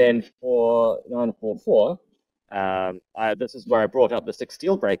 And then for 944, this is where I brought up the 6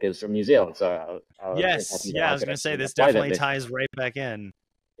 steel breakers from New Zealand. So I was going to say this definitely ties right back in.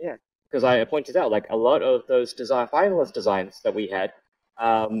 Yeah, because I pointed out like a lot of those finalist designs that we had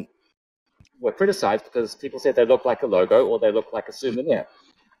were criticized because people said they look like a logo or they look like a souvenir.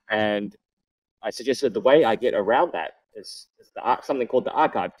 And I suggested the way I get around that is something called the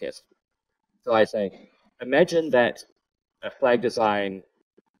archive test. So I say, imagine that a flag design,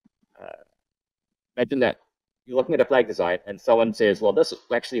 imagine that you're looking at a flag design and someone says, well, this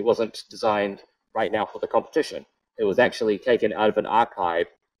actually wasn't designed right now for the competition. It was actually taken out of an archive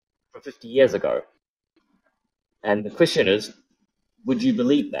from 50 years ago. And the question is, would you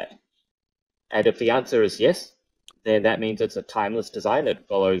believe that? And if the answer is yes, then that means it's a timeless design. It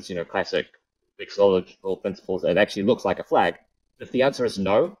follows, classic vexillological principles and actually looks like a flag. If the answer is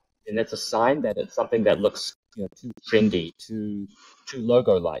no, then that's a sign that it's something that looks too trendy, too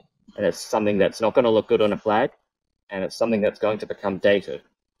logo-like. And it's something that's not going to look good on a flag, and it's something that's going to become dated.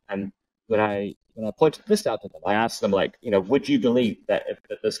 And when I pointed this out to them, I asked them, like, would you believe that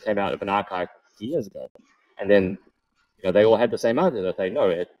if this came out of an archive 50 years ago? And then, they all had the same answer, that they know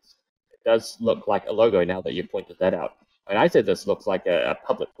it does look like a logo now that you pointed that out. And I said this looks like a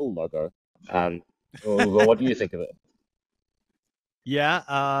public pool logo. Well, what do you think of it? Yeah,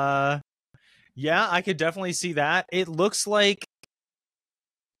 I could definitely see that. It looks like...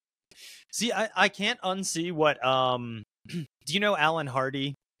 See, I can't unsee what... do you know Alan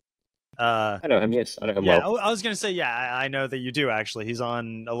Hardy? I know him, yes. I know him well. I was going to say, I know that you do, actually. He's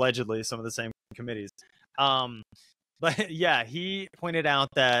on, allegedly, some of the same committees. But yeah, he pointed out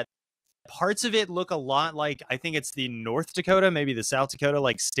that parts of it look a lot like, I think it's the North Dakota, maybe the South Dakota,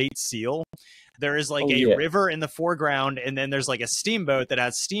 like state seal. There is like a river in the foreground, and then there's like a steamboat that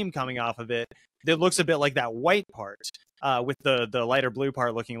has steam coming off of it that looks a bit like that white part, with the lighter blue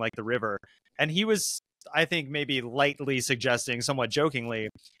part looking like the river. And he was, I think, maybe lightly suggesting, somewhat jokingly,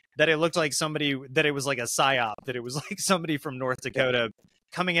 that it looked like that it was like a psyop, that it was like somebody from North Dakota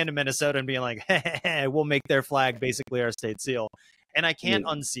coming into Minnesota and being like, hey, we'll make their flag basically our state seal. And I can't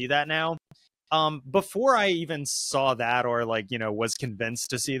unsee that now. Before I even saw that, or was convinced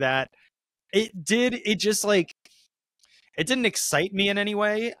to see that, it didn't excite me in any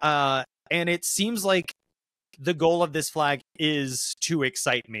way. And it seems like the goal of this flag is to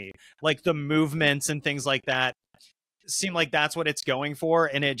excite me. Like the movements and things like that seem like that's what it's going for,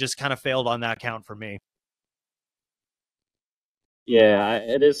 and it just kind of failed on that count for me. Yeah,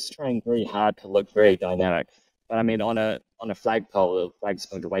 it is trying very hard to look very dynamic. But I mean, on a flagpole, the flag's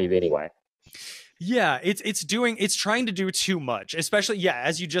going to wave anyway. Yeah, it's trying to do too much, especially,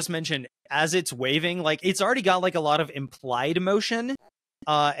 as you just mentioned, as it's waving, like it's already got like a lot of implied motion.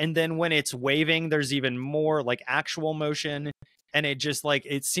 And then when it's waving, there's even more like actual motion. And it just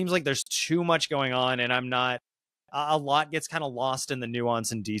it seems like there's too much going on, and a lot gets kind of lost in the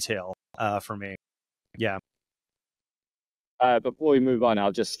nuance and detail for me. Yeah. Before we move on,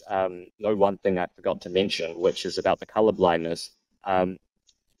 I'll just know one thing I forgot to mention, which is about the color blindness. You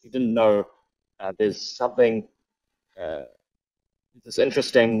didn't know there's something, this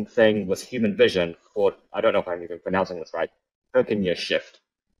interesting thing with human vision called, I don't know if I'm even pronouncing this right, Perkin shift.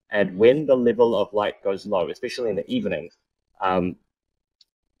 And when the level of light goes low, especially in the evenings,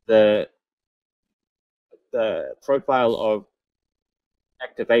 the profile of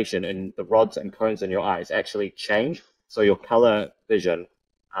activation in the rods and cones in your eyes actually change. So your color vision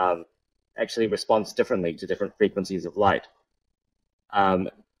actually responds differently to different frequencies of light. And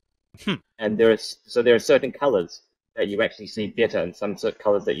there are certain colors that you actually see better, and some certain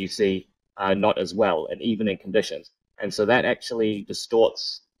colors that you see not as well, and even in conditions. And so that actually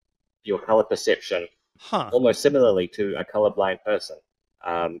distorts your color perception almost similarly to a colorblind person.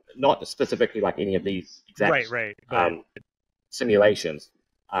 Not specifically like any of these exact simulations,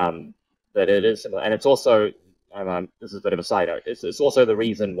 but it is similar. And it's also, this is a bit of a side note, it's also the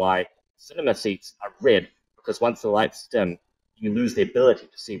reason why cinema seats are red, because once the lights dim, you lose the ability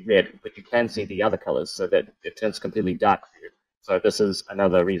to see red, but you can see the other colors, so that it turns completely dark for you. So this is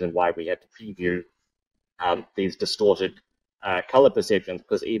another reason why we had to preview these distorted color perceptions,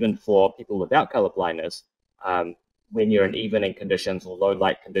 because even for people without color blindness, when you're in evening conditions or low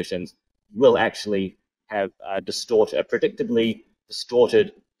light conditions, you will actually have a predictably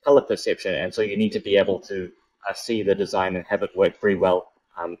distorted color perception, and so you need to be able to see the design and have it work very well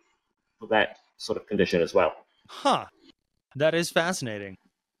for that sort of condition as well. That is fascinating.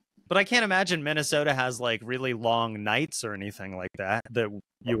 But I can't imagine Minnesota has like really long nights or anything like that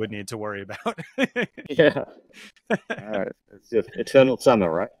you would need to worry about. Yeah. It's just eternal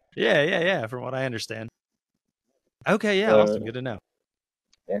summer, right? Yeah, from what I understand. Okay, yeah, awesome. Good to know.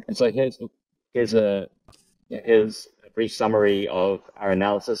 Yeah, and so here's a brief summary of our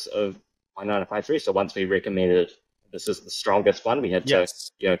analysis of 1953. So once we recommended this is the strongest one, we had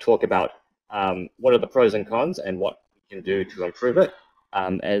to talk about what are the pros and cons and what we can do to improve it.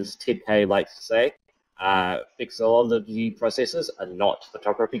 As Ted Kay likes to say, vexillology processes are not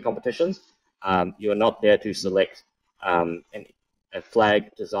photography competitions. You're not there to select a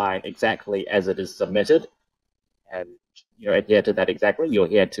flag design exactly as it is submitted and adhere to that exactly. You're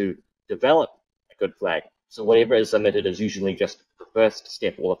here to develop a good flag. So whatever is submitted is usually just the first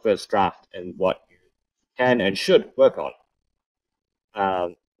step or the first draft in what you can and should work on.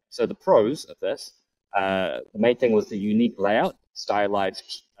 So the pros of this, the main thing was the unique layout,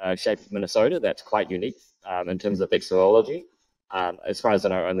 stylized shape of Minnesota. That's quite unique in terms of vexillology. As far as I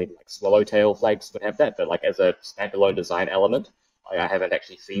know, only like swallowtail flags would have that, but like as a standalone design element, I haven't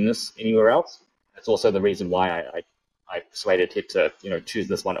actually seen this anywhere else. That's also the reason why I persuaded Ted to choose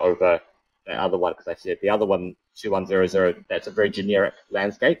this one over the other one, because I said the other one, 2100, that's a very generic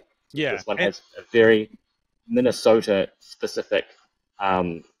landscape. Yeah. This one has a very Minnesota specific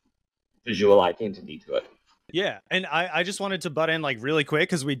visual identity to it. Yeah, and I just wanted to butt in like really quick,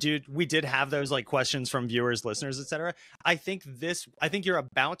 because we did have those like questions from viewers, listeners, etc. I think you're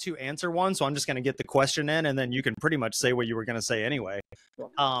about to answer one, so I'm just going to get the question in, and then you can pretty much say what you were going to say anyway.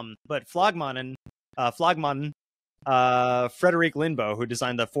 But Flagmannen, Frederick Lindboe, who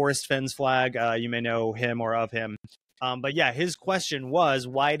designed the Forest Fens flag, you may know him or of him. But yeah, his question was,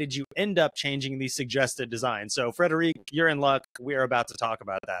 why did you end up changing the suggested design? So Frederick, you're in luck. We are about to talk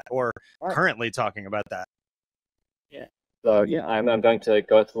about that, or currently talking about that. Yeah. So yeah, I'm going to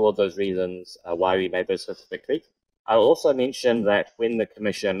go through all those reasons why we made those specific tweaks. I'll also mention that when the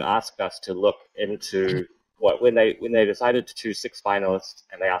commission asked us to look into when they decided to choose 6 finalists,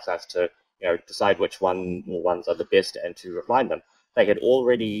 and they asked us to decide which ones are the best and to refine them, they had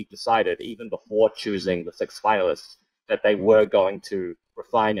already decided, even before choosing the 6 finalists, that they were going to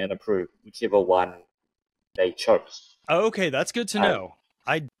refine and approve whichever one they chose. Okay, that's good to know.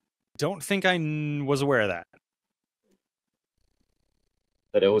 I don't think I was aware of that.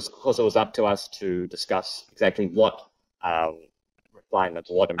 But it was up to us to discuss exactly what refinements,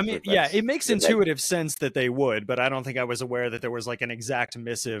 what improvements. I mean, yeah, it makes intuitive sense that they would, but I don't think I was aware that there was like an exact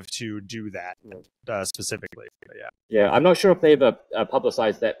missive to do that specifically. But yeah. Yeah, I'm not sure if they ever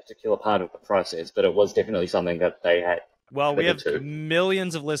publicized that particular part of the process, but it was definitely something that they had. Well, we have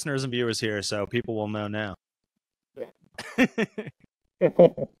millions of listeners and viewers here, so people will know now.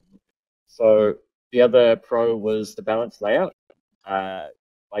 So the other pro was the balanced layout.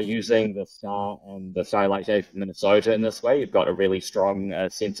 By using the star and the starlight shape of Minnesota in this way, you've got a really strong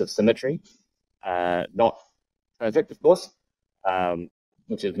sense of symmetry. Not perfect, of course,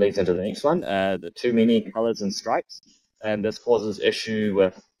 which leads into the next one. The too many colors and stripes, and this causes issue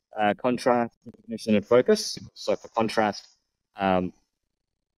with contrast, recognition, and focus. So for contrast,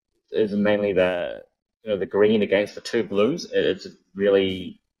 is mainly the the green against the two blues, it's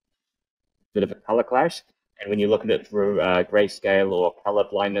really a bit of a color clash. And when you look at it through grayscale or color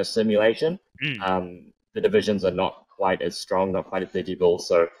blindness simulation, the divisions are not quite as strong, not quite as legible.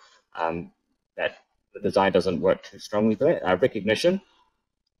 So that the design doesn't work too strongly there. Recognition,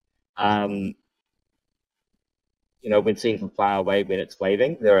 when seen from far away when it's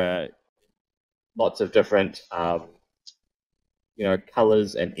waving, there are lots of different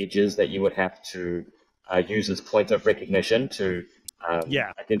colors and edges that you would have to use as point of recognition to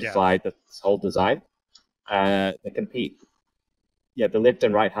identify this whole design. They compete. The left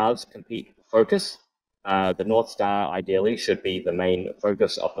and right halves compete for focus. The North Star ideally should be the main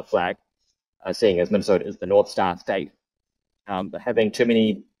focus of the flag, seeing as Minnesota is the North Star state. But having too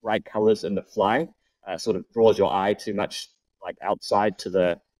many bright colors in the flag sort of draws your eye too much, like outside to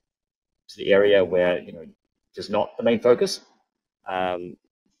the area where just not the main focus.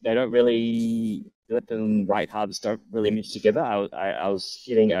 They don't really, the left and right halves don't really mix together. I was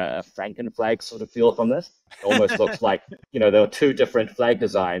getting a Franken flag sort of feel from this. It almost looks like, there were two different flag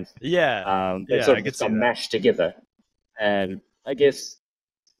designs. They sort of just got mashed together. And I guess,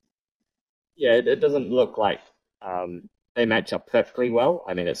 it doesn't look like they match up perfectly well.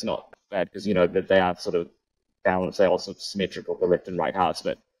 I mean, it's not bad because, that they are sort of balanced. They're also symmetrical, the left and right halves,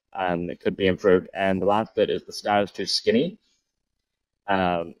 but it could be improved. And the last bit is the star is too skinny.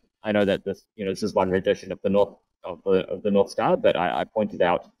 I know that this is one rendition of the North Star, but I pointed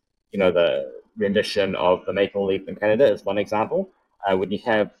out the rendition of the maple leaf in Canada is one example. When you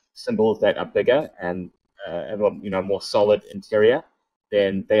have symbols that are bigger and have a more solid interior,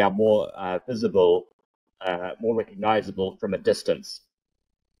 then they are more visible, more recognizable from a distance.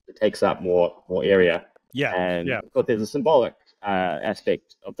 It takes up more area. Of course, there's a symbolic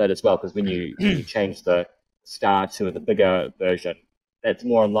aspect of that as well, because when you change the star to the bigger version, that's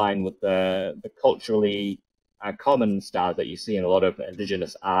more in line with the culturally common stars that you see in a lot of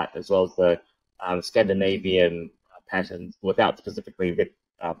indigenous art, as well as the Scandinavian patterns, without specifically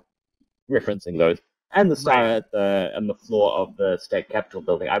referencing those. And the star on the floor of the state capitol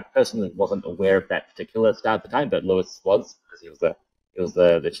building. I personally wasn't aware of that particular star at the time, but Lewis was, because he was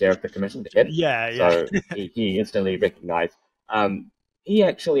the chair of the commission, the head. So he instantly recognized. He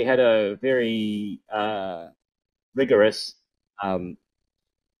actually had a very rigorous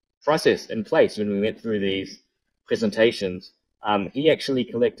process in place when we went through these presentations. He actually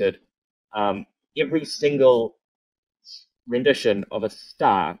collected every single rendition of a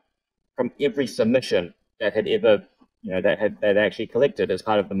star from every submission that had ever, that actually collected as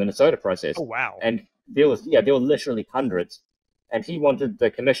part of the Minnesota process. Oh, wow. And there were literally hundreds. And he wanted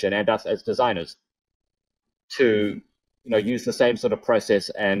the commission and us as designers to, use the same sort of process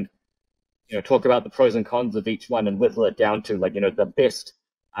and, talk about the pros and cons of each one and whittle it down to the best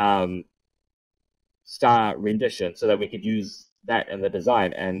star rendition so that we could use that in the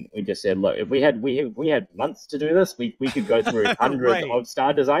design. And we just said, look, if we had months to do this, we could go through hundreds of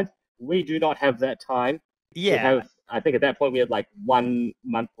star designs. We do not have that time. I think at that point we had like 1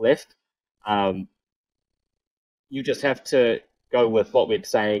 month left. You just have to go with what we're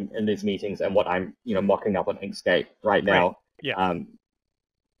saying in these meetings and what I'm, mocking up on Inkscape right now. I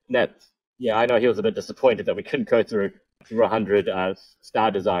know he was a bit disappointed that we couldn't go through 100 star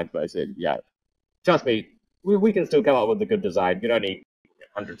designs, but I said, trust me, we can still come up with a good design. You don't need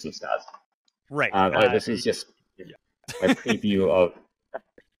hundreds of stars. This is just a preview of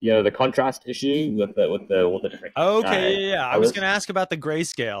the contrast issue with all the different. I was going to ask about the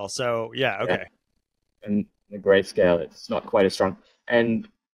grayscale. So and the grayscale, it's not quite as strong. And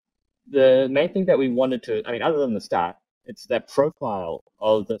the main thing that we wanted to, other than the star, it's that profile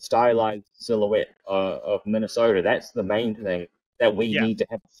of the stylized silhouette of Minnesota. That's the main thing that we need to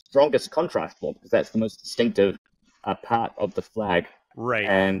have the strongest contrast for, because that's the most distinctive part of the flag.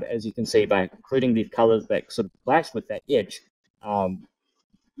 And as you can see, by including these colors that sort of clash with that edge,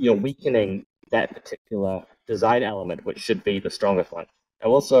 you're weakening that particular design element, which should be the strongest one.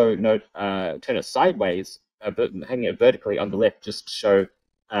 I'll also note, turn it sideways, hanging it vertically on the left, just to show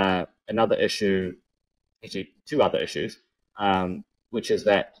another issue, actually two other issues, which is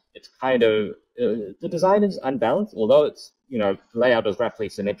that it's kind of, the design is unbalanced, although it's, layout is roughly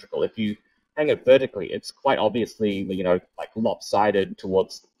symmetrical. If you hang it vertically, it's quite obviously, like lopsided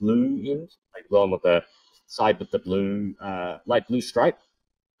towards the blue end, like the one with the side with the blue, light blue stripe.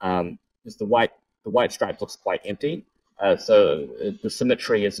 Because the white stripe looks quite empty, so the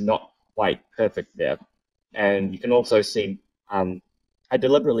symmetry is not quite perfect there. And you can also see, I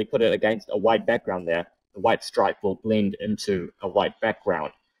deliberately put it against a white background there. The white stripe will blend into a white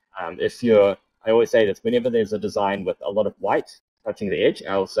background. I always say this, whenever there's a design with a lot of white touching the edge,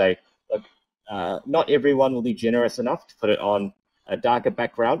 I'll say, look, not everyone will be generous enough to put it on a darker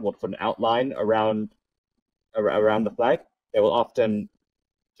background or to put an outline around the flag. They will often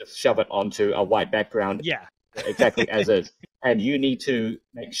just shove it onto a white background exactly as is. And you need to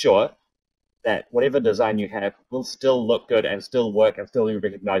make sure that whatever design you have will still look good and still work and still be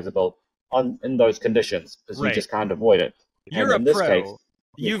recognizable in those conditions, because you just can't avoid it. You're and a in pro. This case,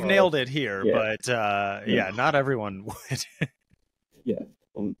 You've nailed it here, but not everyone would.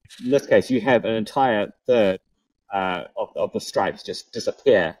 In this case, you have an entire third of the stripes just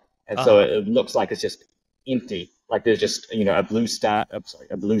disappear, and so it looks like it's just empty. Like there's just a blue stripe,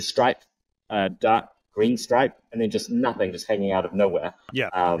 dark green stripe, and then just nothing, just hanging out of nowhere.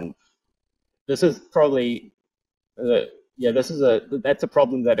 This is probably that's a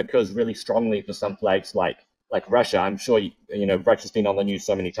problem that occurs really strongly for some flags like Russia. I'm sure Russia's been on the news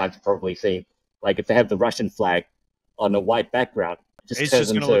so many times. You've probably seen, like, if they have the Russian flag on a white background, it's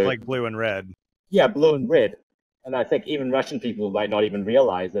just going to look like blue and red. Yeah, blue and red. And I think even Russian people might not even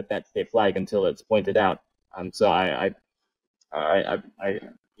realize that that's their flag until it's pointed out. So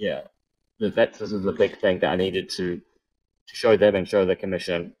this is a big thing that I needed to show them and show the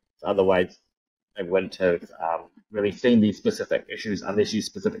commission. Otherwise, they wouldn't have really seen these specific issues unless you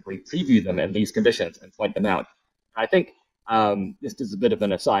specifically preview them in these conditions and point them out. I think, this is a bit of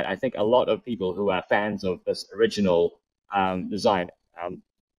an aside, I think a lot of people who are fans of this original design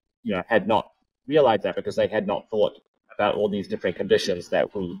had not realized that, because they had not thought about all these different conditions that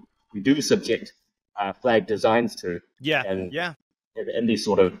we do subject flag designs to. In these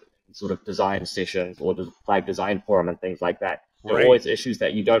sort of design sessions or the flag design forum and things like that. There are always issues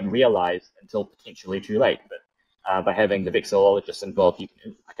that you don't realize until potentially too late. But by having the vexillologist involved,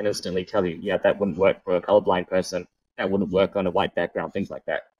 I can instantly tell you, that wouldn't work for a colorblind person. That wouldn't work on a white background, things like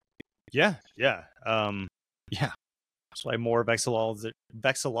that. That's why more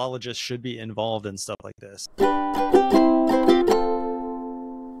vexillologists should be involved in stuff like this.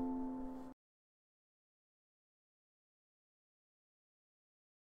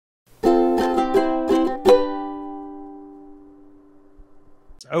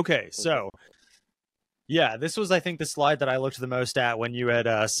 Okay, so this was, I think, the slide that I looked the most at when you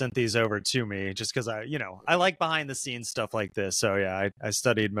had sent these over to me, just because I like behind the scenes stuff like this. So I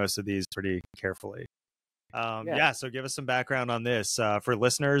studied most of these pretty carefully. So give us some background on this. For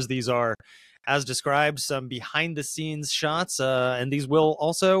listeners, these are, as described, some behind the scenes shots, and these will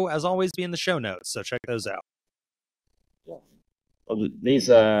also, as always, be in the show notes. So check those out. Well, these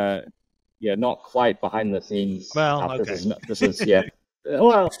are not quite behind the scenes. Well, okay. This is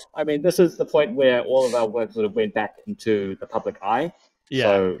Well, I mean, this is the point where all of our work sort of went back into the public eye.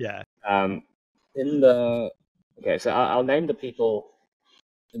 So I'll name the people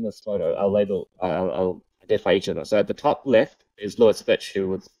in this photo. I'll identify each of them. So at the top left is Lewis Fitch, who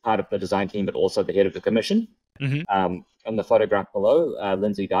was part of the design team, but also the head of the commission. On the photograph below,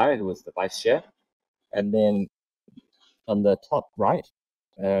 Lindsay Dyer, who was the vice chair. And then on the top right,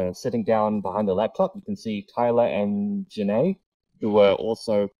 sitting down behind the laptop, you can see Tyler and Janae, who were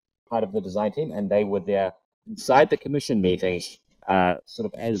also part of the design team, and they were there inside the commission meetings,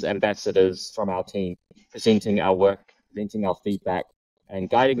 sort of as ambassadors from our team, presenting our work, presenting our feedback,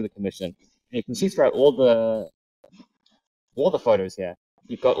 and guiding the commission. And you can see throughout all the photos here,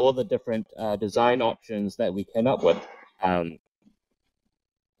 you've got all the different design options that we came up with, coming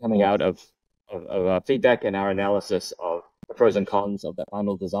out of our feedback and our analysis of the pros and cons of the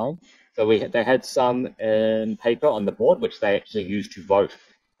final design. So they had some in paper on the board, which they actually used to vote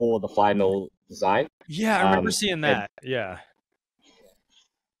for the final design. Yeah, I remember seeing that. There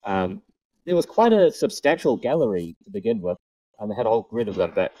was quite a substantial gallery to begin with, and they had a whole grid of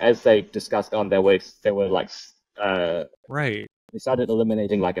them. But as they discussed on their way, they were like right. They started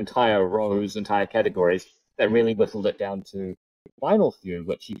eliminating like entire rows, entire categories that really whittled it down to the final few,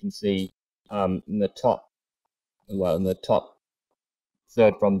 which you can see in the top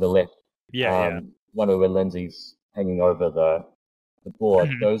third from the left. One over Lindsay's hanging over the board.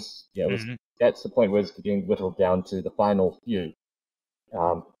 Those, that's the point where it's getting whittled down to the final few.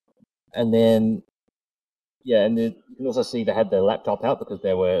 And then you can also see they had their laptop out because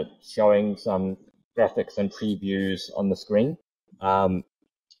they were showing some graphics and previews on the screen. But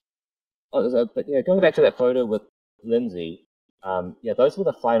going back to that photo with Lindsay, those were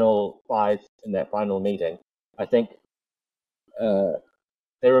the final 5 in that final meeting. I think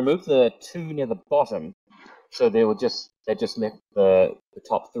they removed the 2 near the bottom, so they just left the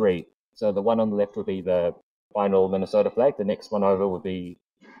top 3. So the one on the left would be the final Minnesota flag. The next one over would be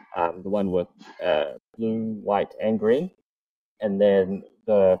the one with blue, white, and green, and then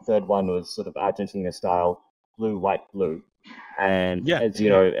the third one was sort of Argentina style, blue, white, blue. And as you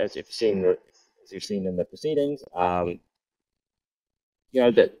know, as you've seen as you've seen in the proceedings.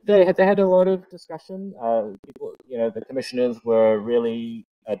 That they had a lot of discussion. People, the commissioners were really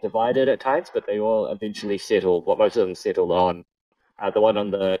divided at times, but they all eventually settled. What most of them settled on, the one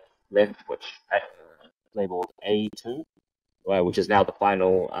on the left, which labeled A2, which is now the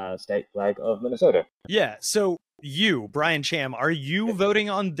final state flag of Minnesota. Yeah. So you, Brian Cham, are you voting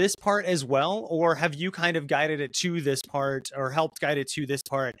on this part as well, or have you kind of guided it to this part, or helped guide it to this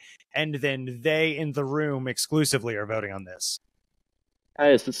part, and then they in the room exclusively are voting on this?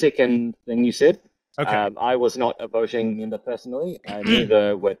 It's the second thing you said. Okay. I was not a voting member personally.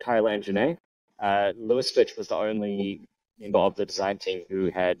 Neither were Tyler and Janae. Lewis Fitch was the only member of the design team who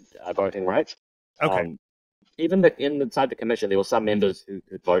had voting rights. Okay. Even inside the commission, there were some members who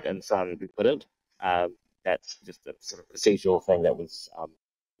could vote and some who couldn't. That's just a sort of procedural thing that was,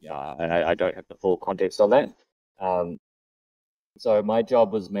 and I don't have the full context on that. So my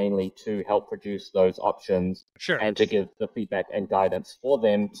job was mainly to help produce those options, Sure, and to give the feedback and guidance for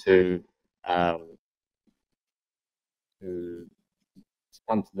them to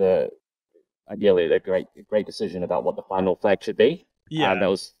come to ideally a great decision about what the final flag should be. Yeah. That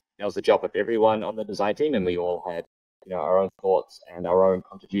was the job of everyone on the design team, and we all had our own thoughts and our own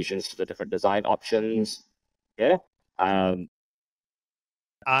contributions to the different design options. Yeah.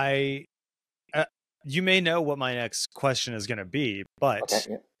 You may know what my next question is going to be, but Okay,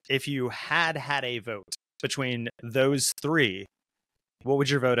 yeah. if you had a vote between those three, what would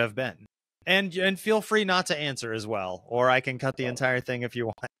your vote have been? And feel free not to answer as well, or I can cut the entire thing if you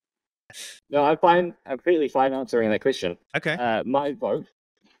want. No, I'm fine. I'm completely fine answering that question. Okay. My vote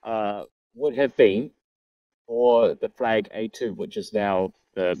would have been for the flag A2, which is now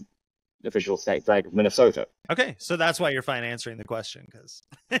the official state flag of Minnesota. Okay, so that's why you're fine answering the question, because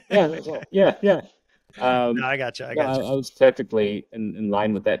Yeah, that's all. Yeah. No, I got you. I was perfectly in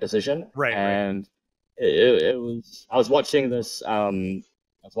line with that decision. Right. And it was. I was watching this.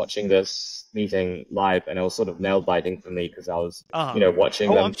 Meeting live, and it was sort of nail biting for me because I was, watching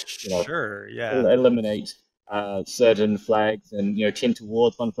them. I'm sure. Yeah. Eliminate certain flags and tend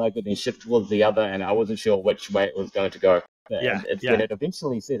towards one flag, but then shift towards the other, and I wasn't sure which way it was going to go. Yeah. And when it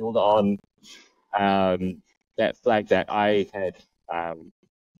eventually settled on that flag that I had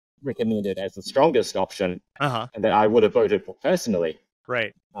recommended as the strongest option, and that I would have voted for personally.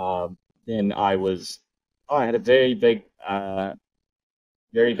 Right. Then I had a very big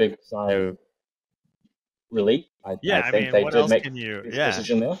sigh of relief. I think they did make a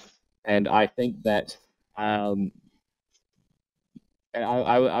decision there, and I think that, and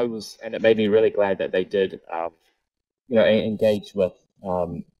I was, and it made me really glad that they did, engage with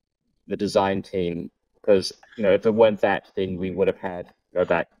the design team, because if it weren't that, then we would have had to go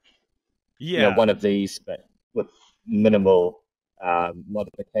back. One of these, but with minimal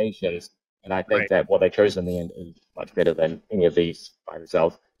modifications. And I think that what they chose in the end is much better than any of these by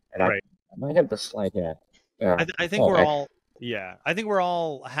themselves. And I might have the slide here. I think we're all I think we're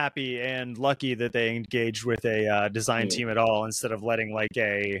all happy and lucky that they engaged with a design team at all, instead of letting like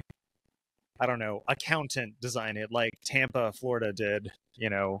a, I don't know, accountant design it like Tampa, Florida did,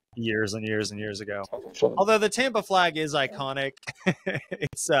 years and years and years ago. Although the Tampa flag is iconic,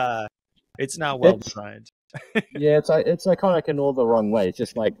 it's not well designed. Yeah, it's iconic in all the wrong ways.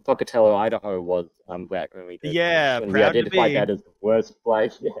 Just like Pocatello, Idaho was back when we did. Yeah, when we identified that as the worst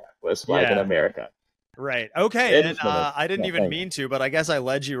flag. Yeah, worst flag in America. Right. Okay. And I didn't even mean to, but I guess I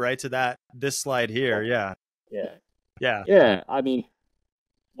led you right to this slide here. Yeah. Yeah. I mean,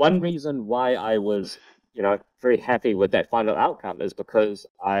 one reason why I was, very happy with that final outcome is because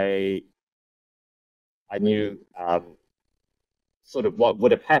I knew sort of what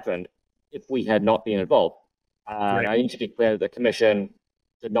would have happened if we had not been involved. And I need to be clear, the commission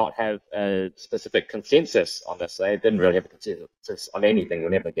did not have a specific consensus on this. They didn't really have a consensus on anything. We'll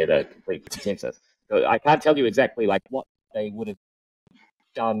never get a complete consensus. So I can't tell you exactly like what they would have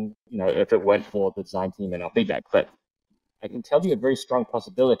done, if it weren't for the design team and our feedback. But I can tell you a very strong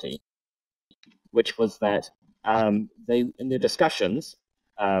possibility, which was that they, in their discussions,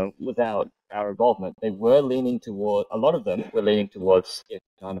 without our involvement, they were leaning toward, a lot of them were leaning towards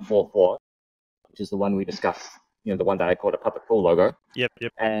 4.4, which is the one we discussed, the one that I called a puppet pool logo. Yep.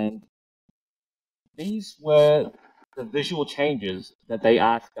 And these were the visual changes that they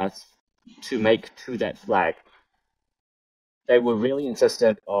asked us to make to that flag. They were really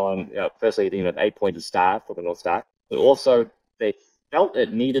insistent on, firstly, the 8-pointed star for the North Star, but also they felt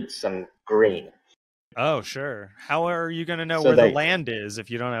it needed some green. Oh, sure. How are you going to know where the land is if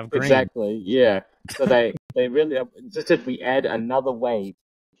you don't have green? Exactly, yeah. So they really insisted we add another wave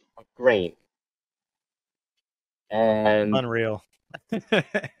of green. And unreal.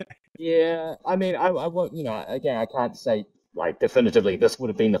 Yeah, I mean, I won't, again, I can't say like definitively this would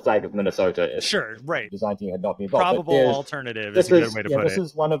have been the flag of Minnesota if Sure, right. the design team had not been involved. But Probable alternative is this a good is way to put this it.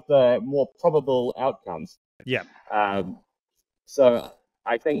 is one of the more probable outcomes. Yeah. So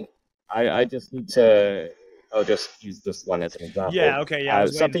I think I just need to. I'll just use this one as an example. Yeah. Okay. Yeah.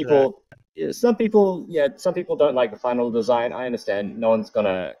 Some people don't like the final design. I understand. No one's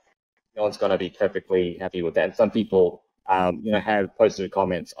gonna be perfectly happy with that. And some people, have posted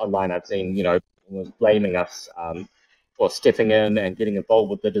comments online. I've seen, blaming us for stepping in and getting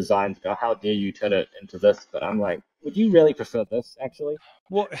involved with the designs. How dare you turn it into this? But I'm like, would you really prefer this, actually?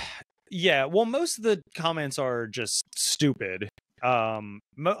 Well, yeah. Well, most of the comments are just stupid. A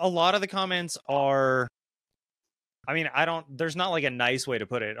lot of the comments are, I mean, there's not like a nice way to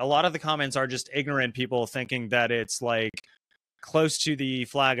put it. A lot of the comments are just ignorant people thinking that it's like close to the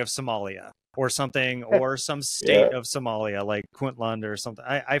flag of Somalia or something, or some state of Somalia, like Puntland or something.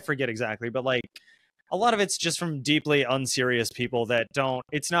 I forget exactly, but like a lot of it's just from deeply unserious people that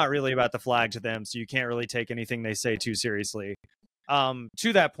it's not really about the flag to them, so you can't really take anything they say too seriously.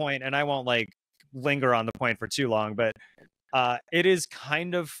 To that point, and I won't like linger on the point for too long, but it is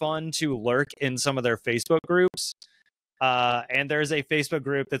kind of fun to lurk in some of their Facebook groups. And there's a Facebook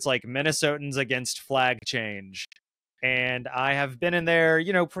group that's like Minnesotans Against Flag Change. And I have been in there,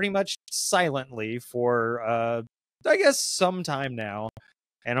 pretty much silently for, I guess, some time now.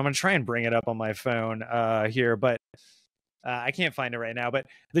 And I'm going to try and bring it up on my phone here, but I can't find it right now. But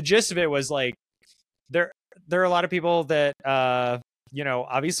the gist of it was like, there are a lot of people that,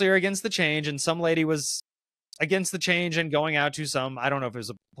 obviously are against the change. And some lady was against the change and going out to some, I don't know if it was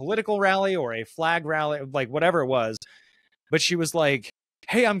a political rally or a flag rally, like whatever it was. But she was like,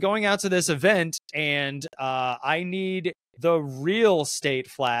 hey, I'm going out to this event and I need the real state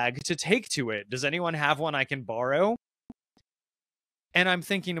flag to take to it. Does anyone have one I can borrow? And I'm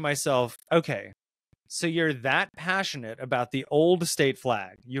thinking to myself, okay, so you're that passionate about the old state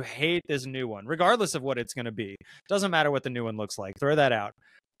flag. You hate this new one, regardless of what it's going to be. Doesn't matter what the new one looks like. Throw that out.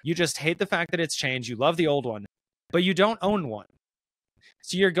 You just hate the fact that it's changed. You love the old one, but you don't own one.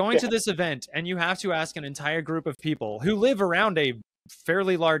 So you're going to this event and you have to ask an entire group of people who live around a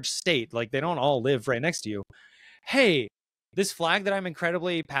fairly large state, like they don't all live right next to you. Hey, this flag that I'm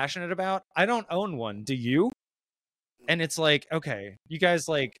incredibly passionate about, I don't own one. Do you? And it's like, okay, you guys,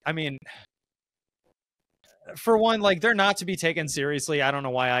 like, I mean, for one, like, they're not to be taken seriously. I don't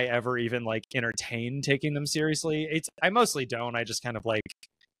know why I ever even like entertain taking them seriously. I mostly don't. I just kind of like,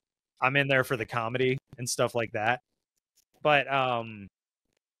 I'm in there for the comedy and stuff like that. But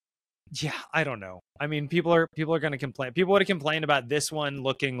yeah, I don't know. I mean, people are going to complain. People would have complained about this one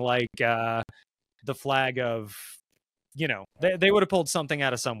looking like the flag of, they would have pulled something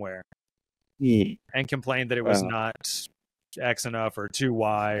out of somewhere and complained that it was not X enough or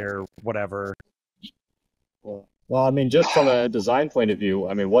 2Y or whatever. Well, I mean, just from a design point of view,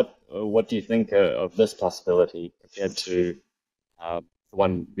 I mean, what do you think of this possibility compared to the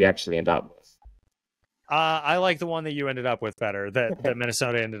one we actually end up with? I like the one that you ended up with better, that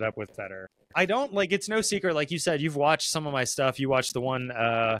Minnesota ended up with better. I don't, like, it's no secret, like you said, you've watched some of my stuff. You watched the one,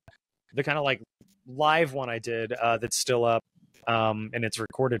 the kind of like live one I did that's still up in its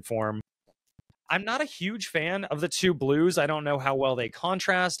recorded form. I'm not a huge fan of the two blues. I don't know how well they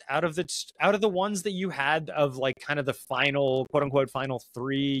contrast out of the ones that you had of like kind of the final, quote unquote, final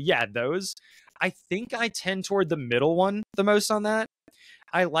three. Yeah, those. I think I tend toward the middle one the most on that.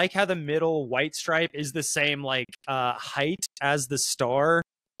 I like how the middle white stripe is the same like height as the star,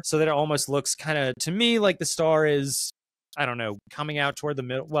 so that it almost looks kind of, to me, like the star is, I don't know, coming out toward the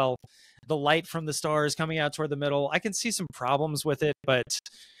middle. Well, the light from the star is coming out toward the middle. I can see some problems with it, but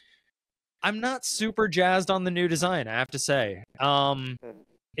I'm not super jazzed on the new design, I have to say.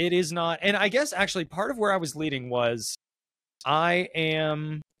 It is not, and I guess actually part of where I was leading was I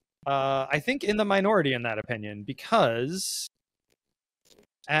am, I think, in the minority in that opinion, because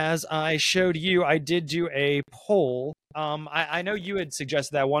as I showed you, I did do a poll. I know you had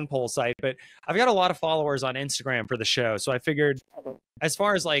suggested that one poll site, but I've got a lot of followers on Instagram for the show, so I figured, as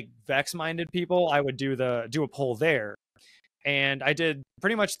far as like Vex-minded people, I would do a poll there. And I did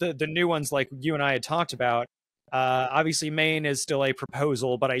pretty much the new ones like you and I had talked about. Obviously, Maine is still a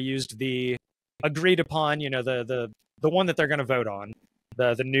proposal, but I used the agreed upon, the one that they're going to vote on,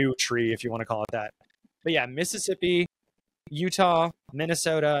 the new tree, if you want to call it that. But yeah, Mississippi, Utah,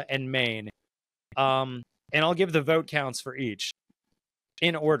 Minnesota, and Maine. And I'll give the vote counts for each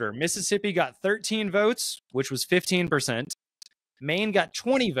in order. Mississippi got 13 votes, which was 15%. Maine got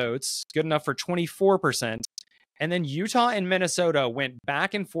 20 votes, good enough for 24%. And then Utah and Minnesota went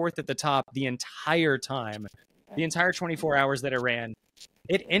back and forth at the top the entire time, the entire 24 hours that it ran.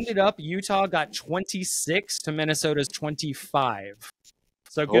 It ended up Utah got 26 to Minnesota's 25.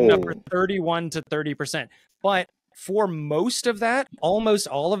 So good enough for 31 to 30%. But for most of that, almost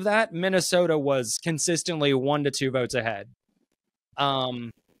all of that, Minnesota was consistently 1 to 2 votes ahead.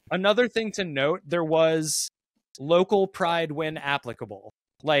 Another thing to note, there was local pride when applicable.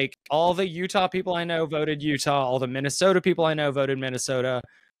 Like, all the Utah people I know voted Utah. All the Minnesota people I know voted Minnesota.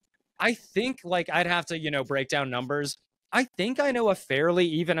 I think, like, I'd have to, break down numbers. I think I know a fairly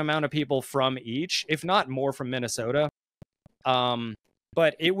even amount of people from each, if not more from Minnesota.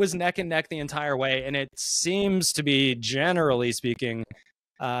 But it was neck and neck the entire way. And it seems to be, generally speaking,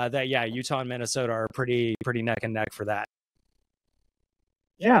 that, yeah, Utah and Minnesota are pretty neck and neck for that.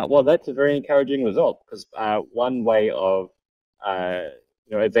 Yeah, well, that's a very encouraging result, because one way of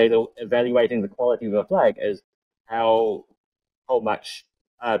evaluating the quality of a flag is how much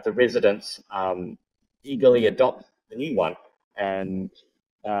the residents eagerly adopt the new one. And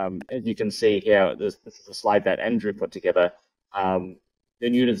as you can see here, this is a slide that Andrew put together. The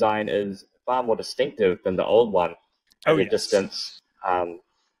new design is far more distinctive than the old one. At a distance, and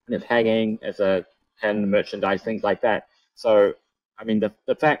it's hanging as a pin, merchandise, things like that. So, I mean,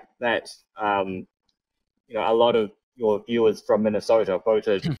 the fact that a lot of your viewers from Minnesota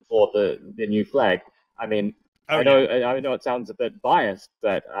voted for the new flag. I mean, I know it sounds a bit biased,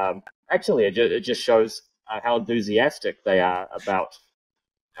 but actually it just shows how enthusiastic they are about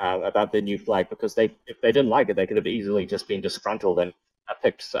the new flag, because if they didn't like it, they could have easily just been disgruntled and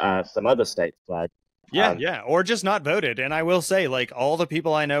picked some other state's flag. Yeah, or just not voted. And I will say, like, all the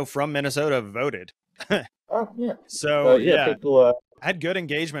people I know from Minnesota voted. Oh yeah. So yeah, people had good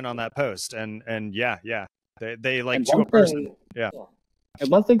engagement on that post, and yeah, they like to a person. Yeah. And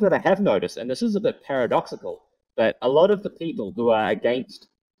one thing that I have noticed, and this is a bit paradoxical, but a lot of the people who are against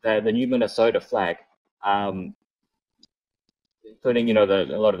the new Minnesota flag, including a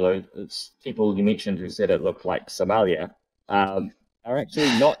lot of those people you mentioned who said it looked like Somalia, are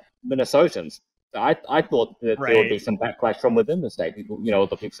actually not Minnesotans. So I thought that there would be some backlash from within the state. People,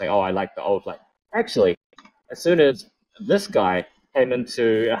 the people saying, "Oh, I like the old flag." Actually, as soon as this guy came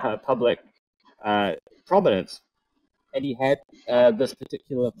into public prominence, and he had this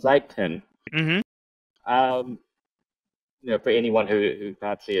particular flag pin, for anyone who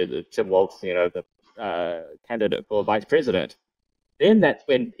perhaps see Tim Walz, the candidate for vice president, then that's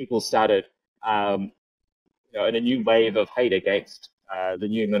when people started, in a new wave of hate against the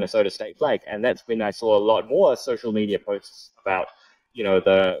new Minnesota state flag. And that's when I saw a lot more social media posts about,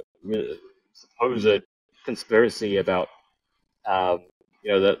 the supposed conspiracy about,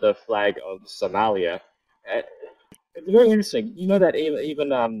 the flag of Somalia. It's very interesting. You know that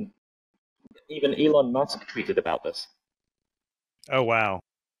even Elon Musk tweeted about this. Oh, wow.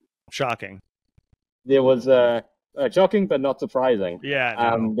 Shocking. There was shocking, but not surprising. Yeah.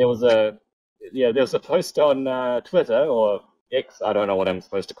 No. There was a post on Twitter, or X, I don't know what I'm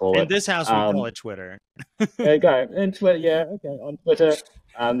supposed to call it. In this house, we call it Twitter. There you go. In Twitter, yeah, okay. On Twitter,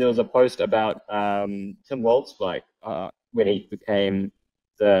 there was a post about Tim Walz, when he became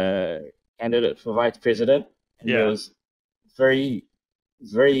the candidate for vice president. And there was very,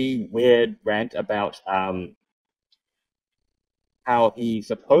 very weird rant about how he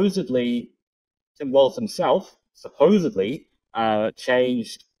Tim Walz himself,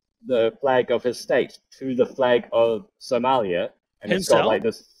 changed the flag of his state to the flag of Somalia, and himself? It's got like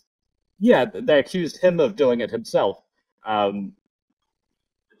this. Yeah, they accused him of doing it himself.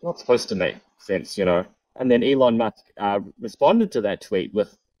 It's not supposed to make sense, And then Elon Musk responded to that tweet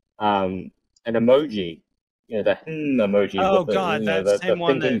with an emoji, the emoji. Oh with God, that's the same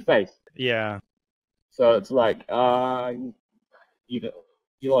one thinking face. Yeah. So it's like, Elon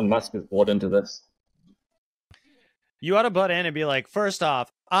Musk is bought into this. You ought to butt in and be like, first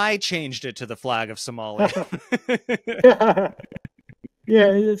off, I changed it to the flag of Somalia.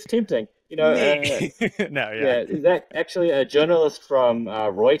 Yeah, it's tempting. No, yeah. Yeah, that actually a journalist from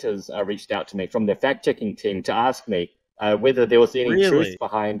Reuters reached out to me from their fact-checking team to ask me whether there was any truth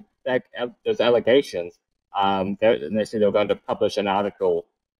behind those allegations. And they said they were going to publish an article,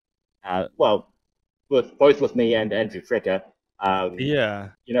 both with me and Andrew Frecker,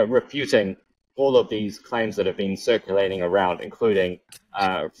 refuting all of these claims that have been circulating around, including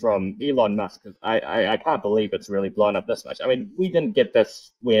from Elon Musk. I can't believe it's really blown up this much. I mean, we didn't get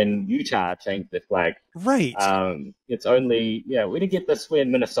this when Utah changed their flag. Right. It's only, we didn't get this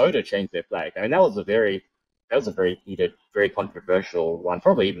when Minnesota changed their flag. I mean, that was a very heated, very controversial one,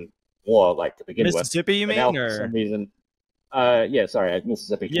 probably even more to begin with. Mississippi, you mean? Now, for some reason,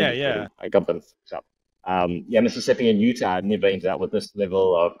 Mississippi. Yeah. I got them mixed up. Mississippi and Utah never ended up with this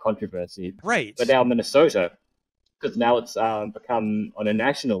level of controversy. Right. But now Minnesota, because now it's become on a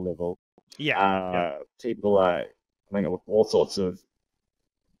national level. Yeah. People are coming up with all sorts of.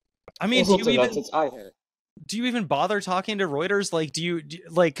 I mean, nonsense. Do you even bother talking to Reuters? Like, do you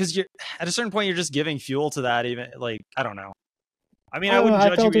like, because you're at a certain point, you're just giving fuel to that. Even like, I don't know. I mean, I wouldn't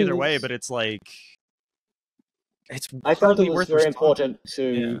judge you either way, but it's like, I felt it was very responding. important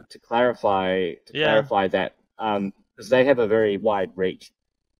to clarify that because they have a very wide reach.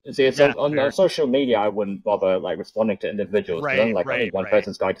 See, it's on social media. I wouldn't bother like responding to individuals. Right, only one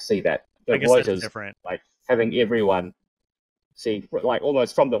person's going to see that. But I guess Reuters, that's different. like having everyone see, like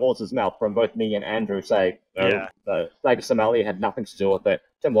almost from the horse's mouth, from both me and Andrew, say, the flag of Somalia had nothing to do with it.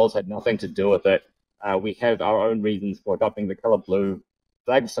 Tim Walz had nothing to do with it. We have our own reasons for adopting the color blue.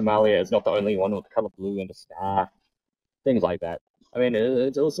 Flag of Somalia is not the only one with the color blue and a star. Things like that. I mean,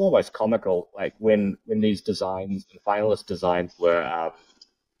 it was almost comical, like when these designs, the finalist designs, were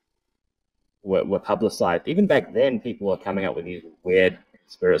publicized. Even back then, people were coming up with these weird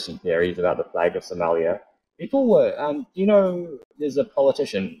conspiracy theories about the flag of Somalia. People were, there's a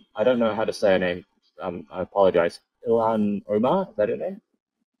politician. I don't know how to say her name. I apologize. Ilhan Omar, is that her name?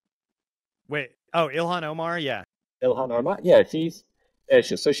 Wait, Ilhan Omar, yeah. Ilhan Omar, yeah, she's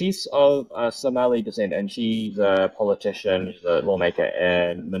of Somali descent, and she's a politician, she's a lawmaker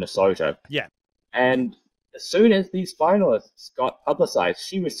in Minnesota. Yeah. And as soon as these finalists got publicized,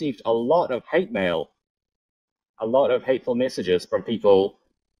 she received a lot of hate mail, a lot of hateful messages from people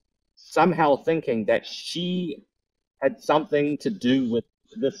somehow thinking that she had something to do with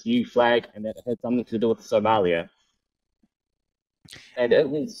this new flag and that it had something to do with Somalia. And it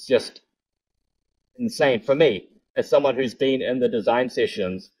was just insane for me, as someone who's been in the design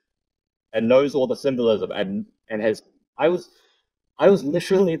sessions and knows all the symbolism and has, I was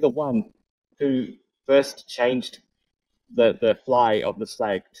literally the one who first changed the fly of the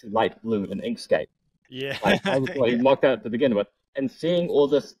flag to light blue in Inkscape. Yeah. Like, I was the one who mocked that to begin with. And seeing all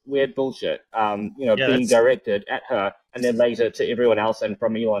this weird bullshit, being directed at her and then later to everyone else and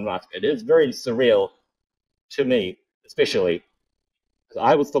from Elon Musk, it is very surreal to me, especially because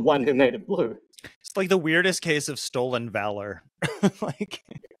I was the one who made it blue. It's like the weirdest case of stolen valor. like,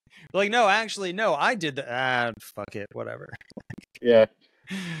 no, actually, no, I did that. Fuck it, whatever. Yeah,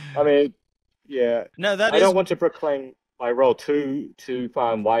 I mean, yeah. No, I don't want to proclaim my role too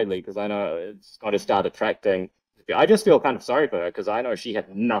far and widely because I know it's going to start attracting. I just feel kind of sorry for her because I know she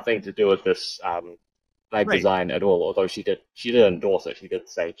had nothing to do with this flag design at all. Although she did endorse it. She did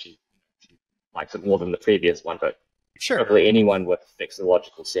say she likes it more than the previous one, but sure, probably anyone with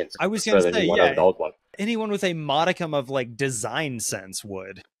vexillological sense. I was going to say, the old one. Anyone with a modicum of like design sense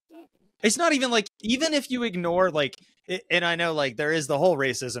would. It's not even like, even if you ignore like, and I know like there is the whole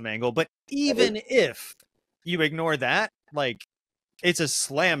racism angle, but even if you ignore that, like it's a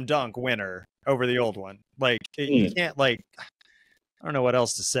slam dunk winner over the old one. Like you can't like, I don't know what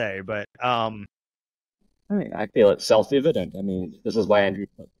else to say, but I mean, I feel it's self-evident. I mean, this is why Andrew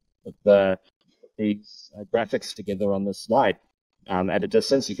put these graphics together on this slide. At a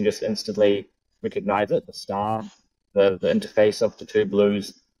distance, you can just instantly recognize it. The star, the interface of the two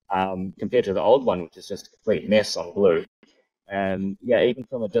blues, compared to the old one, which is just a complete mess on blue. And yeah, even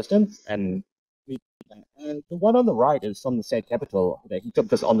from a distance, and the one on the right is from the state capitol. He took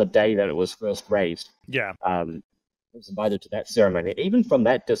this on the day that it was first raised. Yeah. He was invited to that ceremony. Even from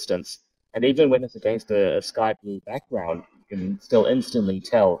that distance, and even when it's against a sky blue background, you can still instantly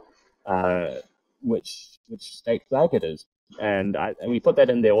tell which state flag it is. And we put that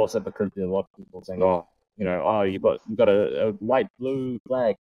in there also because there are a lot of people saying, you've got a light blue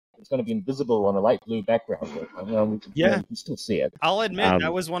flag. It's going to be invisible on a light blue background. You can still see it. I'll admit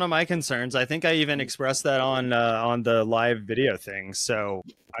that was one of my concerns. I think I even expressed that on the live video thing. So,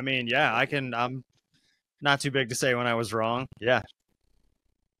 I mean, yeah, I'm not too big to say when I was wrong. Yeah.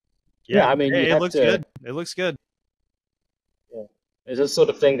 I mean, it looks good. It looks good. Yeah, it's a sort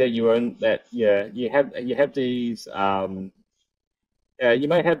of thing that you own. That you have these. You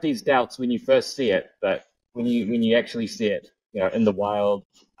might have these doubts when you first see it, but when you actually see it, in the wild,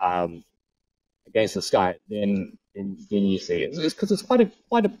 against the sky, then you see it. It's because it's quite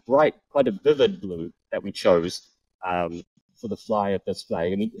a bright, quite a vivid blue that we chose for the fly of this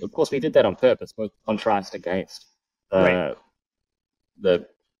flag. I mean, of course, we did that on purpose, both contrast against the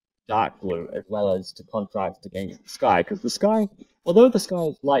dark blue as well as to contrast against the sky. Because the sky, although the sky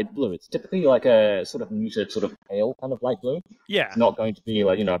is light blue, it's typically like a sort of muted, sort of pale kind of light blue. Yeah. It's not going to be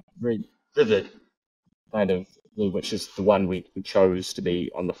like, very vivid kind of blue, which is the one we chose to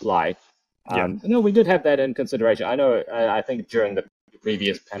be on the fly. We did have that in consideration. I know, I think during the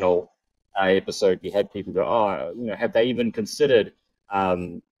previous panel episode, we had people go, have they even considered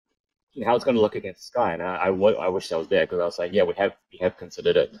how it's going to look against Sky. And I wish I was there, because I was like, yeah, we have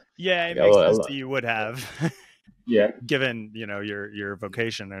considered it. Yeah, it Yeah, makes well, sense that you would have, yeah. given, you know, your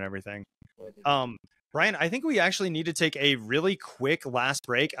vocation and everything. Brian, I think we actually need to take a really quick last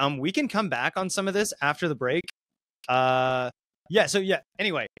break. We can come back on some of this after the break.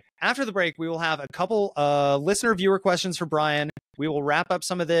 Anyway, after the break, we will have a couple listener viewer questions for Brian. We will wrap up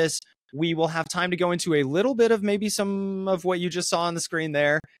some of this. We will have time to go into a little bit of maybe some of what you just saw on the screen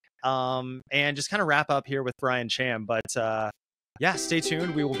there, and just kind of wrap up here with Brian Cham. But yeah, stay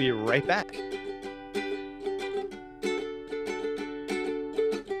tuned. We will be right back.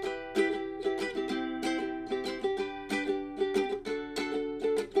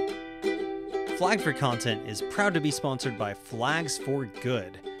 Flag for Content is proud to be sponsored by Flags for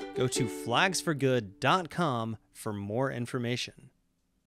Good. Go to flagsforgood.com for more information.